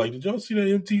about it. Like, did y'all see that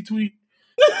MT tweet?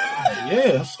 Like,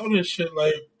 yeah, I saw this shit.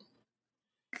 Like,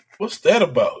 what's that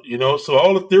about? So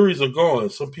all the theories are gone.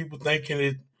 Some people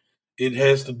thinking it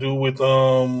has to do with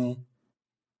the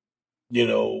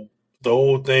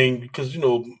whole thing because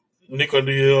Nick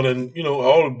Underhill and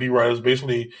all the beat writers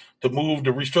basically the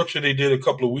restructure they did a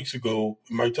couple of weeks ago.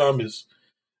 Mike Thomas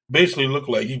basically looked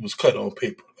like he was cut on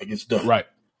paper, like it's done. Right.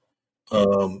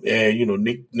 And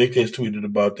Nick has tweeted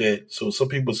about that. So some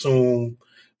people assume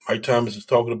Mike Thomas is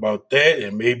talking about that,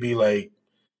 and maybe like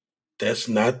that's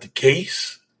not the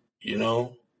case. I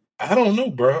don't know,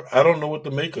 bro. I don't know what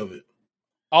to make of it.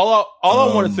 All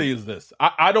I want to say is this: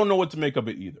 I don't know what to make of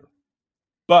it either.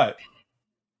 But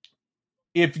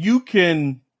if you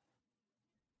can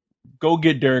go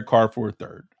get Derek Carr for a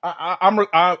third,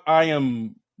 I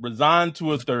am resigned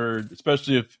to a third,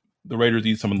 especially if the Raiders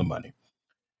need some of the money.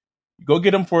 Go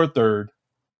get him for a third,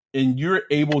 and you're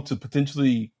able to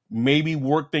potentially maybe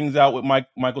work things out with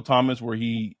Michael Thomas, where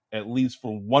he at least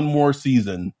for one more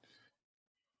season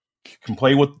can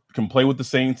play with the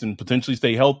Saints and potentially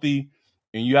stay healthy.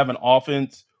 And you have an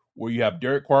offense where you have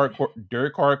Derek Carr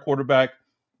at quarterback,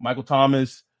 Michael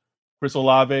Thomas, Chris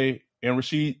Olave, and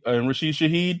Rashid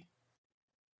Shaheed.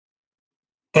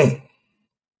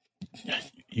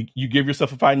 You give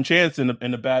yourself a fighting chance in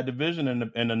a bad division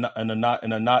and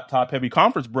a not top heavy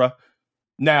conference, bruh.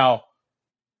 Now,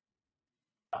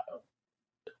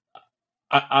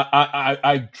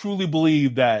 I truly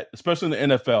believe that, especially in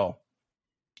the NFL,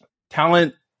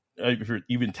 talent. If you're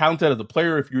even talented as a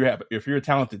player, if you're a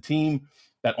talented team,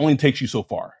 that only takes you so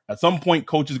far. At some point,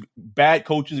 bad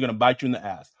coaches are going to bite you in the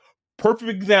ass. Perfect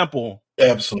example,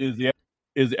 absolutely,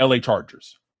 is the LA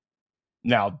Chargers.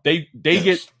 Now they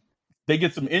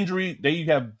get some injury. They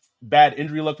have bad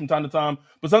injury luck from time to time.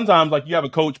 But sometimes, like, you have a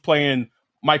coach playing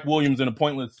Mike Williams in a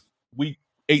pointless Week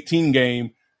 18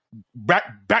 game,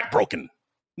 back broken.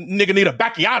 Nigga need a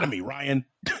bacchiotomy, Ryan.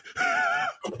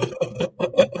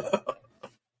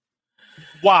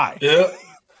 Why? Yeah.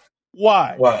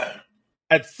 Why?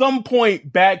 At some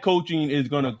point, bad coaching is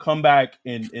going to come back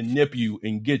and nip you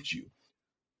and get you.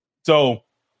 So,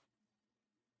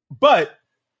 but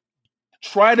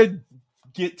try to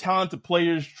get talented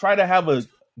players, try to have a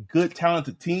good,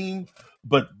 talented team.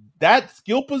 But that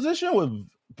skill position with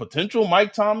potential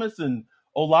Mike Thomas and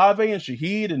Olave and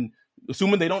Shaheed, and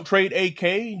assuming they don't trade AK,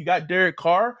 you got Derek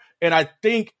Carr. And I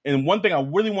think, and one thing I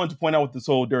really wanted to point out with this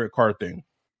whole Derek Carr thing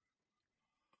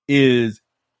is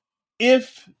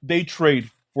if they trade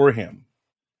for him,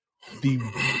 the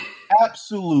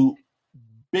absolute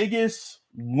biggest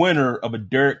winner of a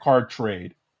Derek Carr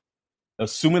trade,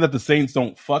 assuming that the Saints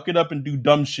don't fuck it up and do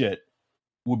dumb shit,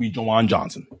 would be Juwan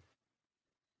Johnson.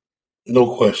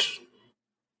 No question.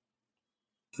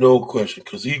 No question,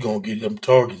 because he going to get them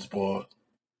targets, boy.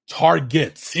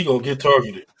 Targets. He going to get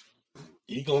targeted.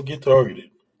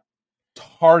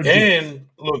 Targets. And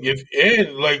look,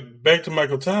 back to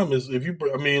Michael Thomas, if you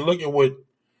look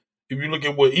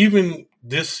at what even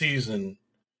this season,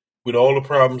 with all the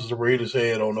problems the Raiders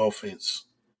had on offense,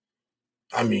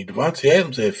 Devontae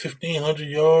Adams had 1,500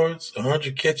 yards,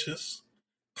 100 catches,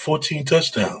 14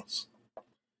 touchdowns.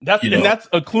 That's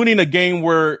including a game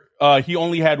where he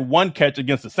only had one catch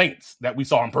against the Saints that we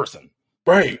saw in person.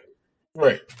 Right.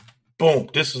 Boom.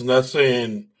 This is not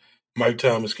saying Mike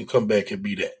Thomas can come back and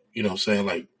be that. You know what I'm saying?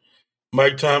 Like,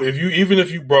 Mike Thomas, even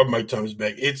if you brought Mike Thomas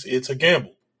back, it's a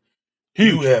gamble.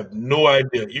 You have no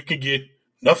idea. You can get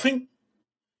nothing.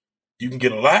 You can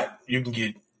get a lot. You can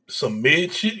get some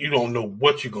mid shit. You don't know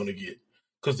what you're going to get.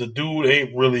 Because the dude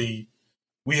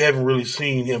we haven't really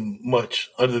seen him much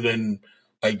other than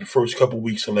like the first couple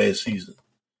weeks of last season.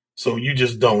 So you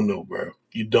just don't know, bro.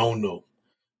 You don't know.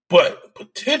 But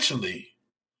potentially,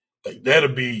 like, that'll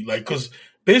be like, because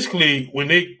basically when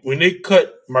they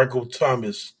cut Michael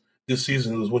Thomas this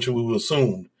season, is what we would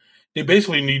assume, they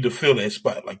basically need to fill that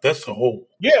spot. Like, that's the hole.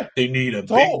 Yeah. They need a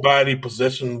big body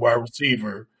possession wide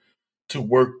receiver to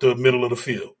work the middle of the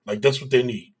field. Like, that's what they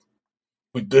need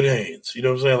with good hands. You know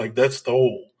what I'm saying? Like, that's the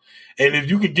hole. And if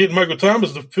you could get Michael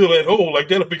Thomas to fill that hole, like,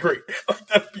 that'll be great. Like,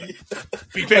 that'll be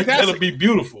fantastic. Like, that'll be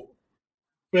beautiful.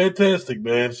 Fantastic,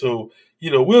 man. So,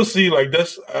 we'll see. Like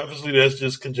that's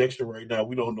just conjecture right now.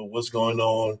 We don't know what's going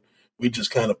on. We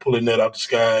just kind of pulling that out the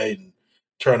sky and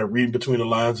trying to read between the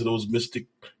lines of those mystic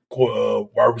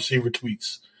wide receiver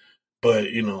tweets. But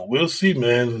we'll see,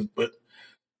 man. But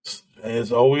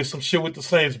there's always some shit with the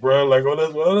Saints, bro. Like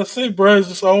that's it, bro. It's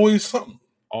just always something.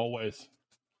 Always.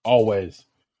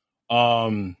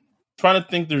 Trying to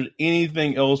think there's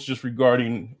anything else just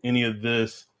regarding any of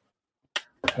this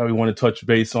that we want to touch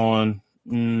base on.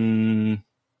 Anything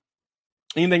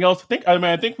else?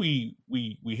 I think we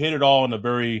hit it all in a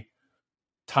very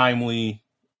timely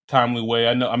way.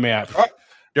 I know. I mean, I just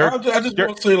want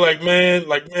to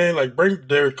say, bring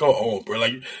Derek Carr on, bro.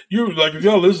 Like if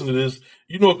y'all listen to this,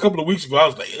 a couple of weeks ago I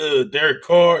was like, Derek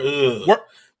Carr,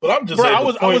 but I'm just saying, I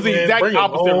was the exact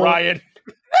opposite, Ryan.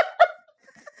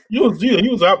 He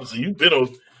was opposite. You've been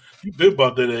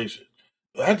about that action.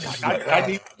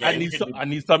 I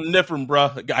need something different,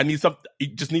 bro. I need something. You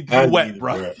just need to be wet,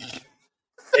 bro.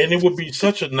 And it would be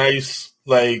such a nice,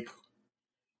 like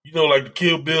the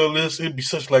Kill Bill list. It'd be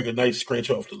such like a nice scratch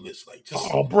off the list, like just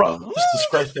to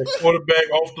scratch that quarterback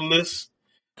off the list,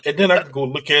 and then I can go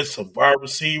look at some wide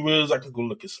receivers. I can go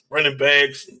look at some running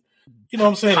backs. And, you know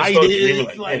what I'm saying? I start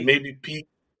dreaming like maybe Pete.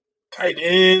 Tight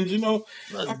ends,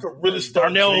 I could really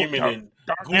start dreaming and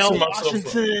Darnell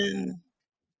Washington.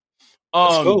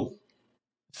 Let's go.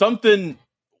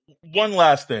 One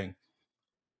last thing.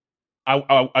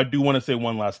 I do want to say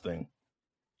one last thing.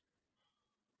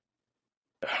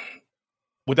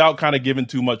 Without kind of giving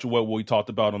too much of what we talked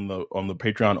about on the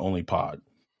Patreon only pod.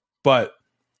 But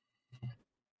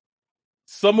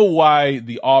some of why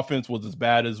the offense was as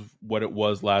bad as what it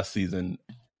was last season,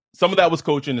 some of that was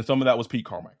coaching and some of that was Pete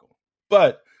Carmichael.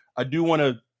 But I do want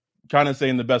to kind of say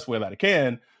in the best way that I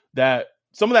can that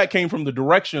some of that came from the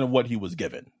direction of what he was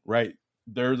given, right?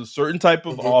 There's a certain type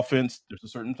of offense, there's a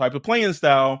certain type of playing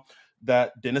style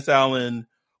that Dennis Allen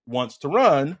wants to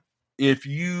run. If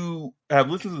you have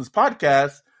listened to this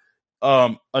podcast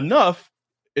enough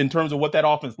in terms of what that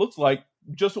offense looks like,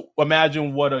 just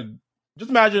imagine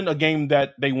a game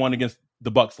that they won against the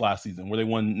Bucs last season where they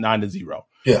won 9-0.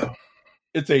 Yeah.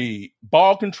 It's a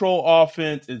ball control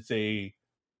offense. I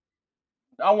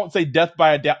won't say death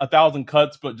by 1,000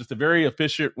 cuts, but just a very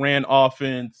efficient ran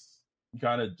offense.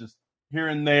 Kind of just here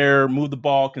and there, move the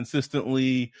ball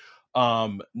consistently.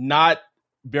 Not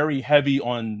very heavy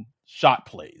on shot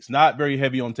plays, not very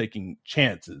heavy on taking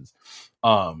chances,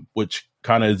 which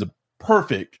kind of is a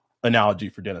perfect analogy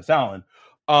for Dennis Allen.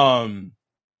 And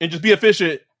just be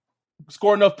efficient.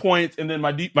 Score enough points, and then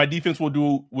my defense will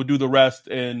do the rest,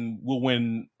 and we'll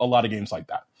win a lot of games like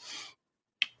that.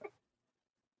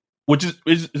 Which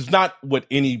is not what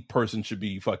any person should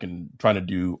be fucking trying to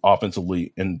do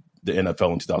offensively in the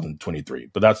NFL in 2023.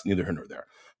 But that's neither here nor there.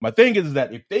 My thing is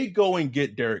that if they go and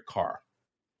get Derek Carr,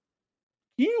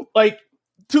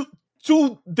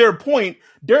 to their point,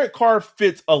 Derek Carr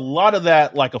fits a lot of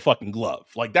that like a fucking glove.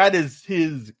 Like that is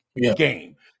his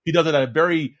game. He does it at a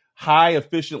very high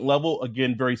efficient level,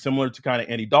 again, very similar to kind of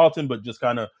Andy Dalton, but just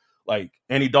kind of like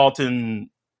Andy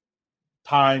Dalton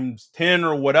times 10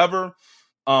 or whatever.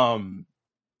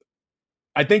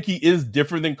 I think he is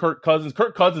different than Kirk Cousins.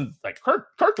 Kirk Cousins, like Kirk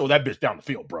throw that bitch down the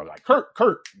field, bro. Like Kirk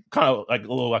kind of like a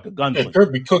little like a gunslinger. Yeah,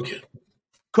 Kirk be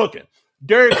cooking.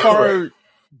 Derek Carr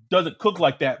doesn't cook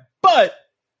like that, but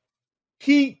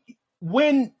he,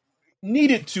 when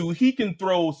needed to, he can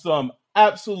throw some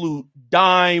absolute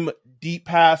dime deep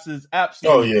passes,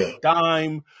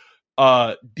 dime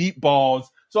deep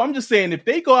balls. So I'm just saying, if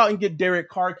they go out and get Derek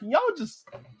Carr, can y'all just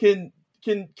can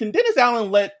Dennis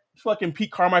Allen let fucking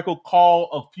Pete Carmichael call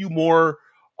a few more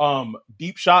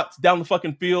deep shots down the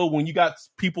fucking field when you got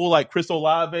people like Chris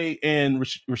Olave and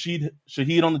Rashid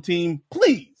Shaheed on the team?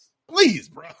 Please,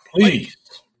 bro. Please.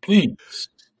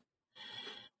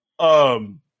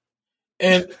 And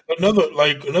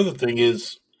another thing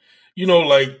is,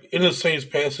 like in the Saints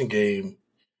passing game,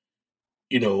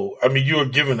 I mean, you are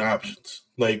given options.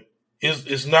 Like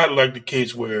it's not like the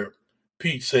case where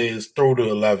Pete says throw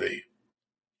to Olave.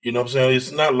 You know what I'm saying?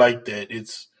 It's not like that.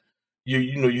 It's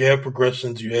you have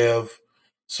progressions, you have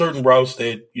certain routes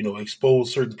that,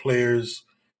 expose certain players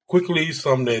quickly,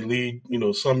 some that lead,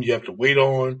 some you have to wait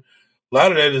on. A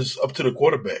lot of that is up to the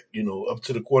quarterback,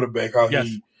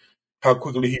 how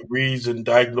quickly he reads and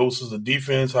diagnoses the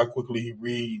defense, how quickly he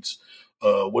reads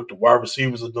what the wide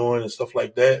receivers are doing and stuff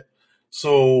like that.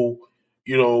 So,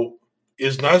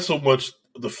 it's not so much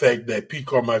the fact that Pete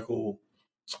Carmichael's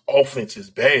offense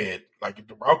is bad. Like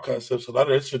the route concepts, a lot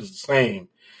of that shit is the same.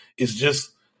 It's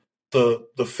just the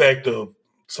fact of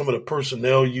some of the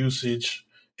personnel usage,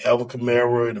 Alvin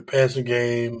Kamara in the passing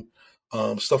game,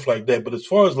 stuff like that. But as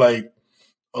far as like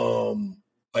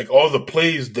like all the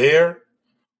plays there.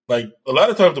 Like a lot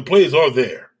of times the plays are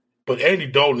there, but Andy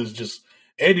Dalton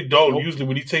usually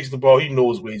when he takes the ball, he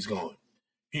knows where he's going.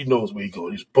 He knows where he's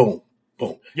going. He's boom,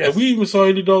 boom. Yes. And we even saw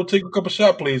Andy Dalton take a couple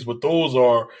shot plays, but those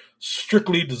are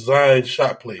strictly designed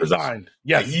shot plays. Designed.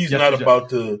 Yes. Like he's not about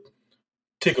to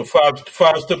take a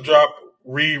five-step drop,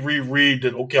 read,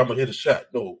 then okay, I'm gonna hit a shot.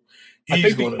 No.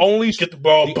 He's going to get the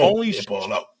ball, get the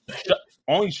ball out.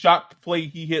 Only shot play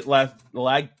he hit like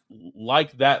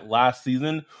that last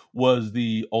season was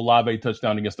the Olave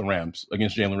touchdown against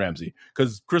Jalen Ramsey,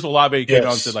 because Chris Olave came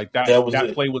out and said like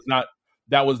that play was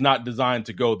not designed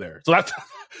to go there. So that's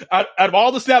out of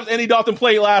all the snaps Andy Dalton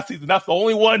played last season, that's the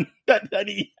only one that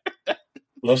he.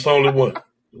 That's the only one.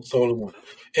 That's the only one.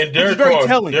 And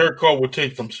Derek Carr will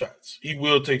take some shots. He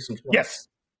will take some shots. Yes.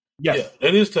 Yeah,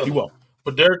 that is telling. He will.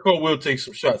 But Derek Carr will take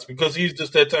some shots because he's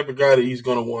just that type of guy that he's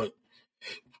going to want.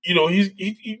 You know,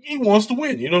 he wants to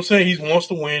win. You know what I'm saying? He wants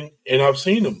to win, and I've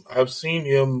seen him. I've seen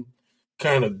him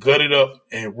kind of gut it up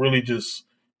and really just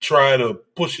try to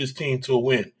push his team to a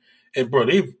win. And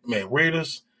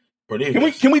Raiders,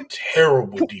 can we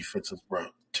terrible defenses, bro.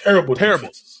 Terrible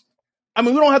defenses. I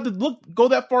mean, we don't have to go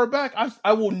that far back.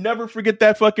 I will never forget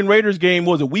that fucking Raiders game.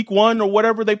 Was it week 1 or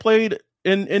whatever they played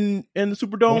in the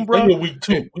Superdome, bro? Week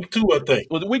 2, I think.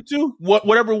 Was it week 2?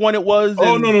 Whatever one it was.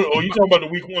 Oh no! Oh, you talking about the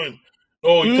week 1?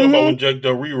 Oh, you talking about when Jack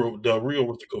Del Rio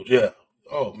was the coach? Yeah.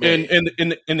 Oh man.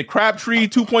 In the Crabtree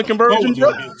 2-point conversion,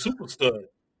 bro. Be a super stud.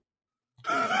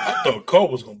 I thought Cole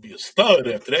was gonna be a stud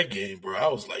after that game, bro. I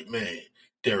was like, man,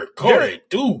 Derek Carr,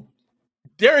 dude.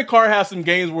 Derek Carr has some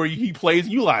games where he plays,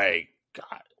 and you like,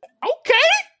 God,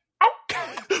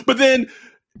 okay. But then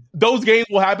those games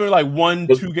will happen like one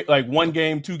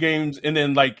game, 2 games, and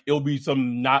then like it'll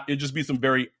just be some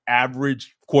very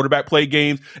average quarterback play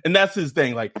games, and that's his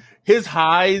thing. Like his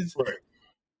highs, right.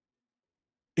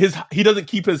 He doesn't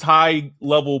keep his high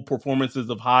level performances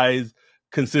of highs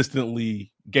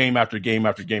consistently game after game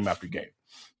after game after game.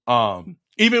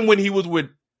 Even when he was with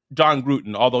John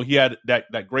Gruden, although he had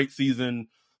that great season,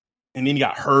 and then he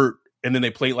got hurt. And then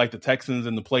they played like the Texans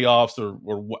in the playoffs or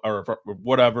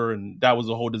whatever, and that was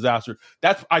a whole disaster.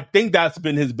 I think that's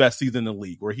been his best season in the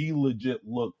league, where he legit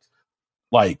looked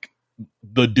like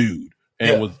the dude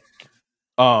and was.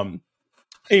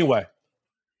 Anyway,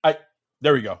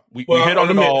 there we go. We hit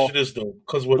on it all. Let me ask you this though,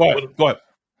 because go ahead.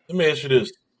 Let me ask you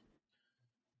this.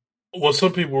 Well,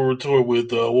 some people retort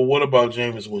with, what about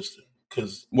Jameis Winston?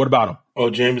 Because what about him? Oh,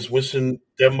 Jameis Winston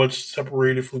that much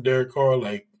separated from Derek Carr?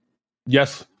 Like,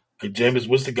 yes. Like Jameis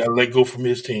Winston got let go from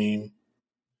his team.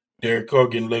 Derek Carr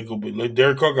getting let go, but like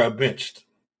Derek Carr got benched.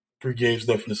 3 games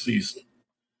left in the season.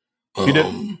 He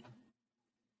did.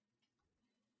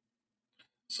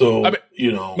 So my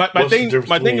thing,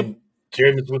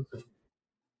 Jameis Winston.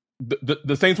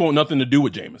 The Saints want nothing to do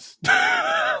with Jameis.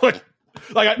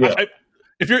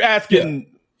 If you're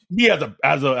asking me as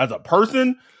a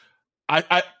person,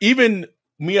 I even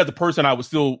me as a person, I would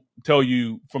still tell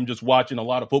you from just watching a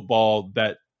lot of football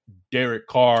that Derek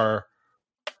Carr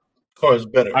is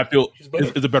better. I feel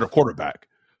is a better quarterback.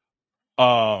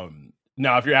 Now,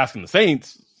 if you're asking the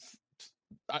Saints,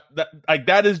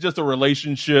 that is just a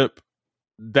relationship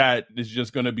that is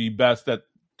just going to be best that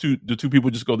the two people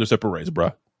just go their separate ways,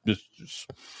 bro. It's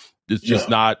just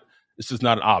not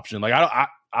an option. Like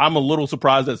I'm a little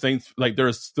surprised that Saints, like there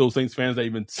are still Saints fans that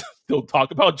even still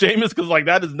talk about Jameis, because like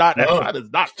that is not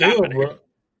still, bro.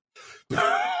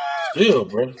 Still,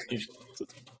 bro.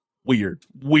 Weird.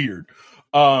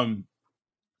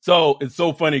 So it's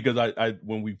so funny because I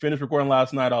when we finished recording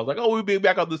last night, I was like, oh, we'll be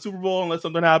back at the Super Bowl unless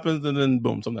something happens, and then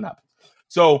boom, something happens.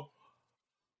 So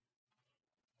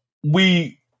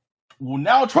we will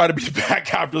now try to be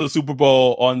back after the Super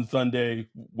Bowl on Sunday,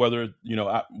 whether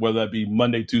that be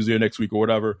Monday, Tuesday, or next week or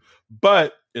whatever.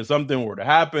 But if something were to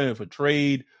happen, if a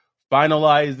trade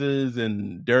finalizes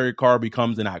and Derek Carr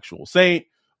becomes an actual Saint,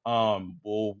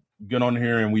 we'll get on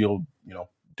here and we'll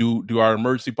do our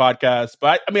emergency podcast.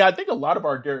 But I think a lot of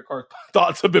our Derek Carr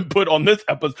thoughts have been put on this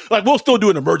episode. Like we'll still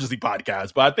do an emergency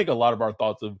podcast, but I think a lot of our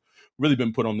thoughts have really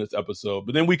been put on this episode.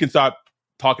 But then we can stop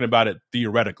talking about it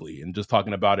theoretically and just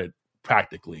talking about it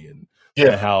practically and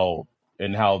how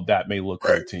that may look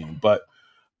for the team. But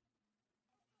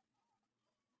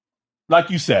like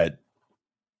you said,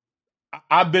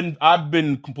 I've been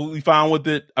completely fine with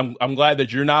it. I'm glad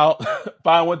that you're now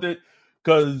fine with it,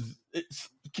 because it's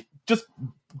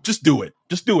just do it.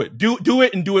 Just do it. Do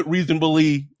it and do it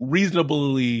reasonably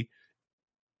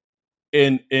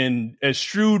and as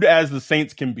shrewd as the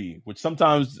Saints can be, which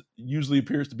sometimes usually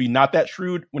appears to be not that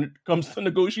shrewd when it comes to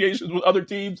negotiations with other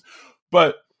teams.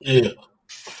 But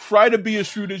try to be as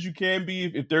shrewd as you can be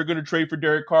if they're going to trade for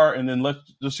Derek Carr, and then let's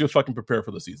just fucking prepare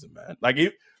for the season, man. Like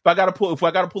if I got to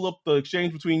pull up the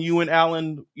exchange between you and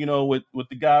Allen, with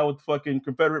the guy with the fucking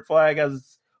Confederate flag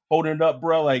as holding it up,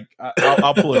 bro. Like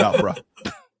I'll pull it out, bro.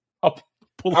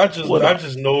 I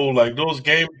just know like those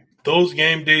game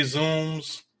day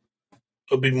Zooms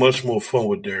will be much more fun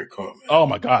with Derek Carr, man. Oh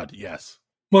my God, yes,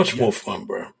 much more fun,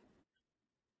 bro.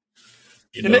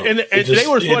 And they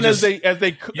were as fun as they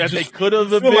could have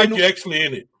been. Like you're actually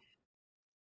in it.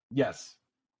 Yes.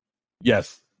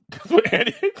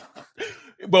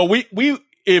 Well, we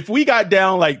if we got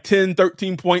down like 10,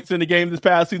 13 points in the game this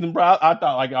past season, bro,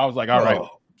 I was like, all right,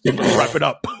 wrap it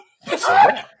up.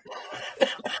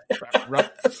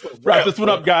 Wrap this one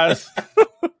up, guys.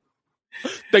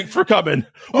 Thanks for coming.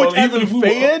 Well, even if we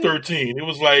were up 13, it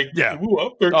was like, we were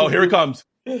up 13. Oh, here he comes.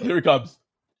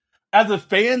 As a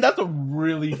fan, that's a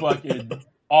really fucking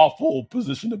awful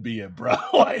position to be in, bro.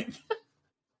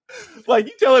 Like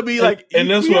you telling me, like, and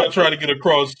that's what I try to get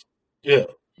across. Yeah.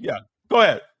 Go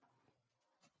ahead.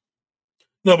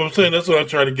 No, but I'm saying that's what I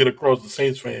try to get across to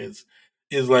Saints fans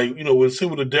is like,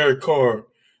 with a Derek Carr,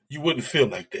 you wouldn't feel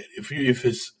like that if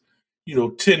it's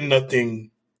 10-0,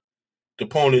 the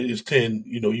opponent is 10.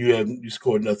 You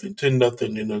scored nothing,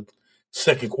 10-0 in the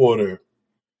second quarter.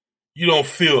 You don't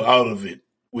feel out of it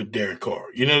with Derek Carr.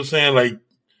 You know what I'm saying? Like,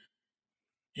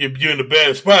 you're in a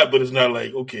bad spot, but it's not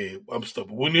like, okay, I'm stuck.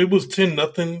 When it was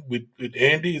 10-0 with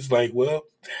Andy, it's like, well,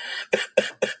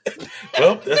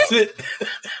 that's it.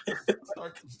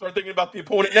 Start thinking about the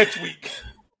opponent next week.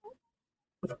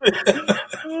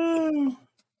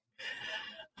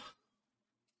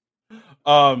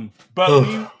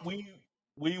 But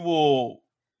we will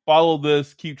follow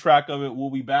this, keep track of it. We'll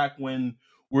be back when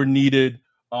we're needed.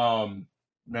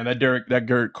 Man, that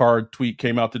Derek Carr tweet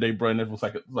came out today, Brendan. It was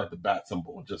like the bat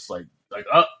symbol, just like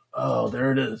oh,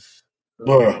 there it is.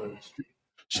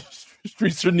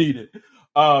 Streets are needed.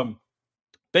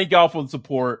 Thank y'all for the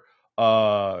support.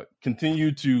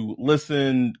 Continue to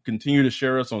listen. Continue to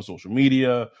share us on social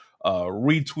media.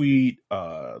 Retweet.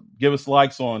 Give us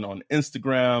likes on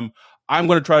Instagram. I'm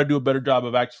going to try to do a better job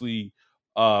of actually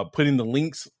putting the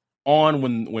links on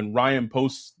when Ryan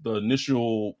posts the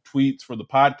initial tweets for the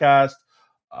podcast.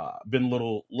 Been a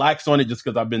little lax on it just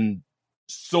because I've been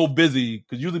so busy.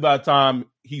 Because usually by the time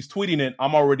he's tweeting it,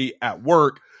 I'm already at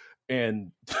work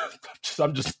and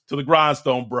I'm just to the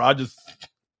grindstone, bro.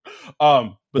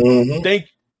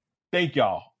 Thank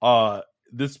y'all.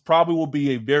 This probably will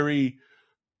be a very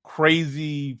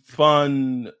crazy,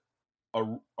 fun,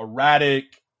 erratic,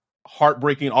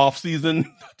 heartbreaking off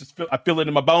season. I feel it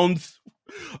in my bones.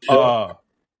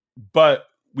 But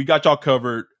we got y'all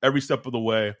covered every step of the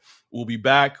way. We'll be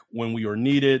back when we are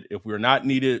needed. If we are not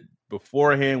needed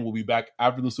beforehand, we'll be back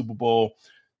after the Super Bowl.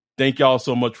 Thank y'all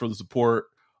so much for the support.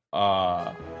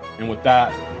 And with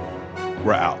that,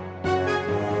 we're out.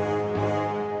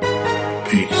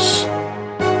 Peace.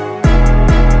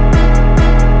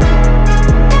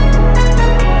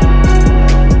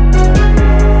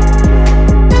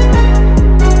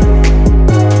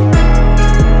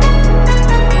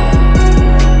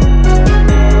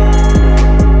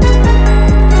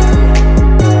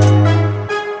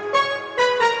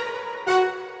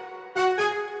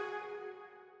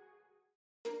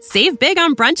 Save big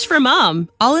on brunch for mom,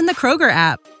 all in the Kroger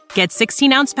app. Get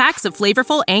 16-ounce packs of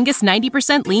flavorful Angus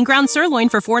 90% lean ground sirloin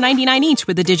for $4.99 each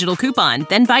with a digital coupon.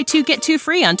 Then buy 2, get 2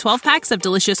 free on 12 packs of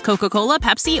delicious Coca-Cola,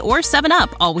 Pepsi, or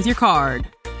 7-Up, all with your card.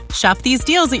 Shop these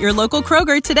deals at your local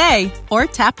Kroger today, or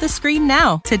tap the screen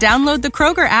now to download the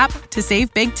Kroger app to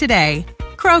save big today.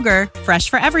 Kroger, fresh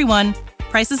for everyone.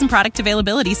 Prices and product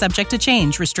availability subject to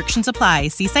change. Restrictions apply.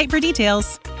 See site for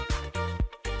details.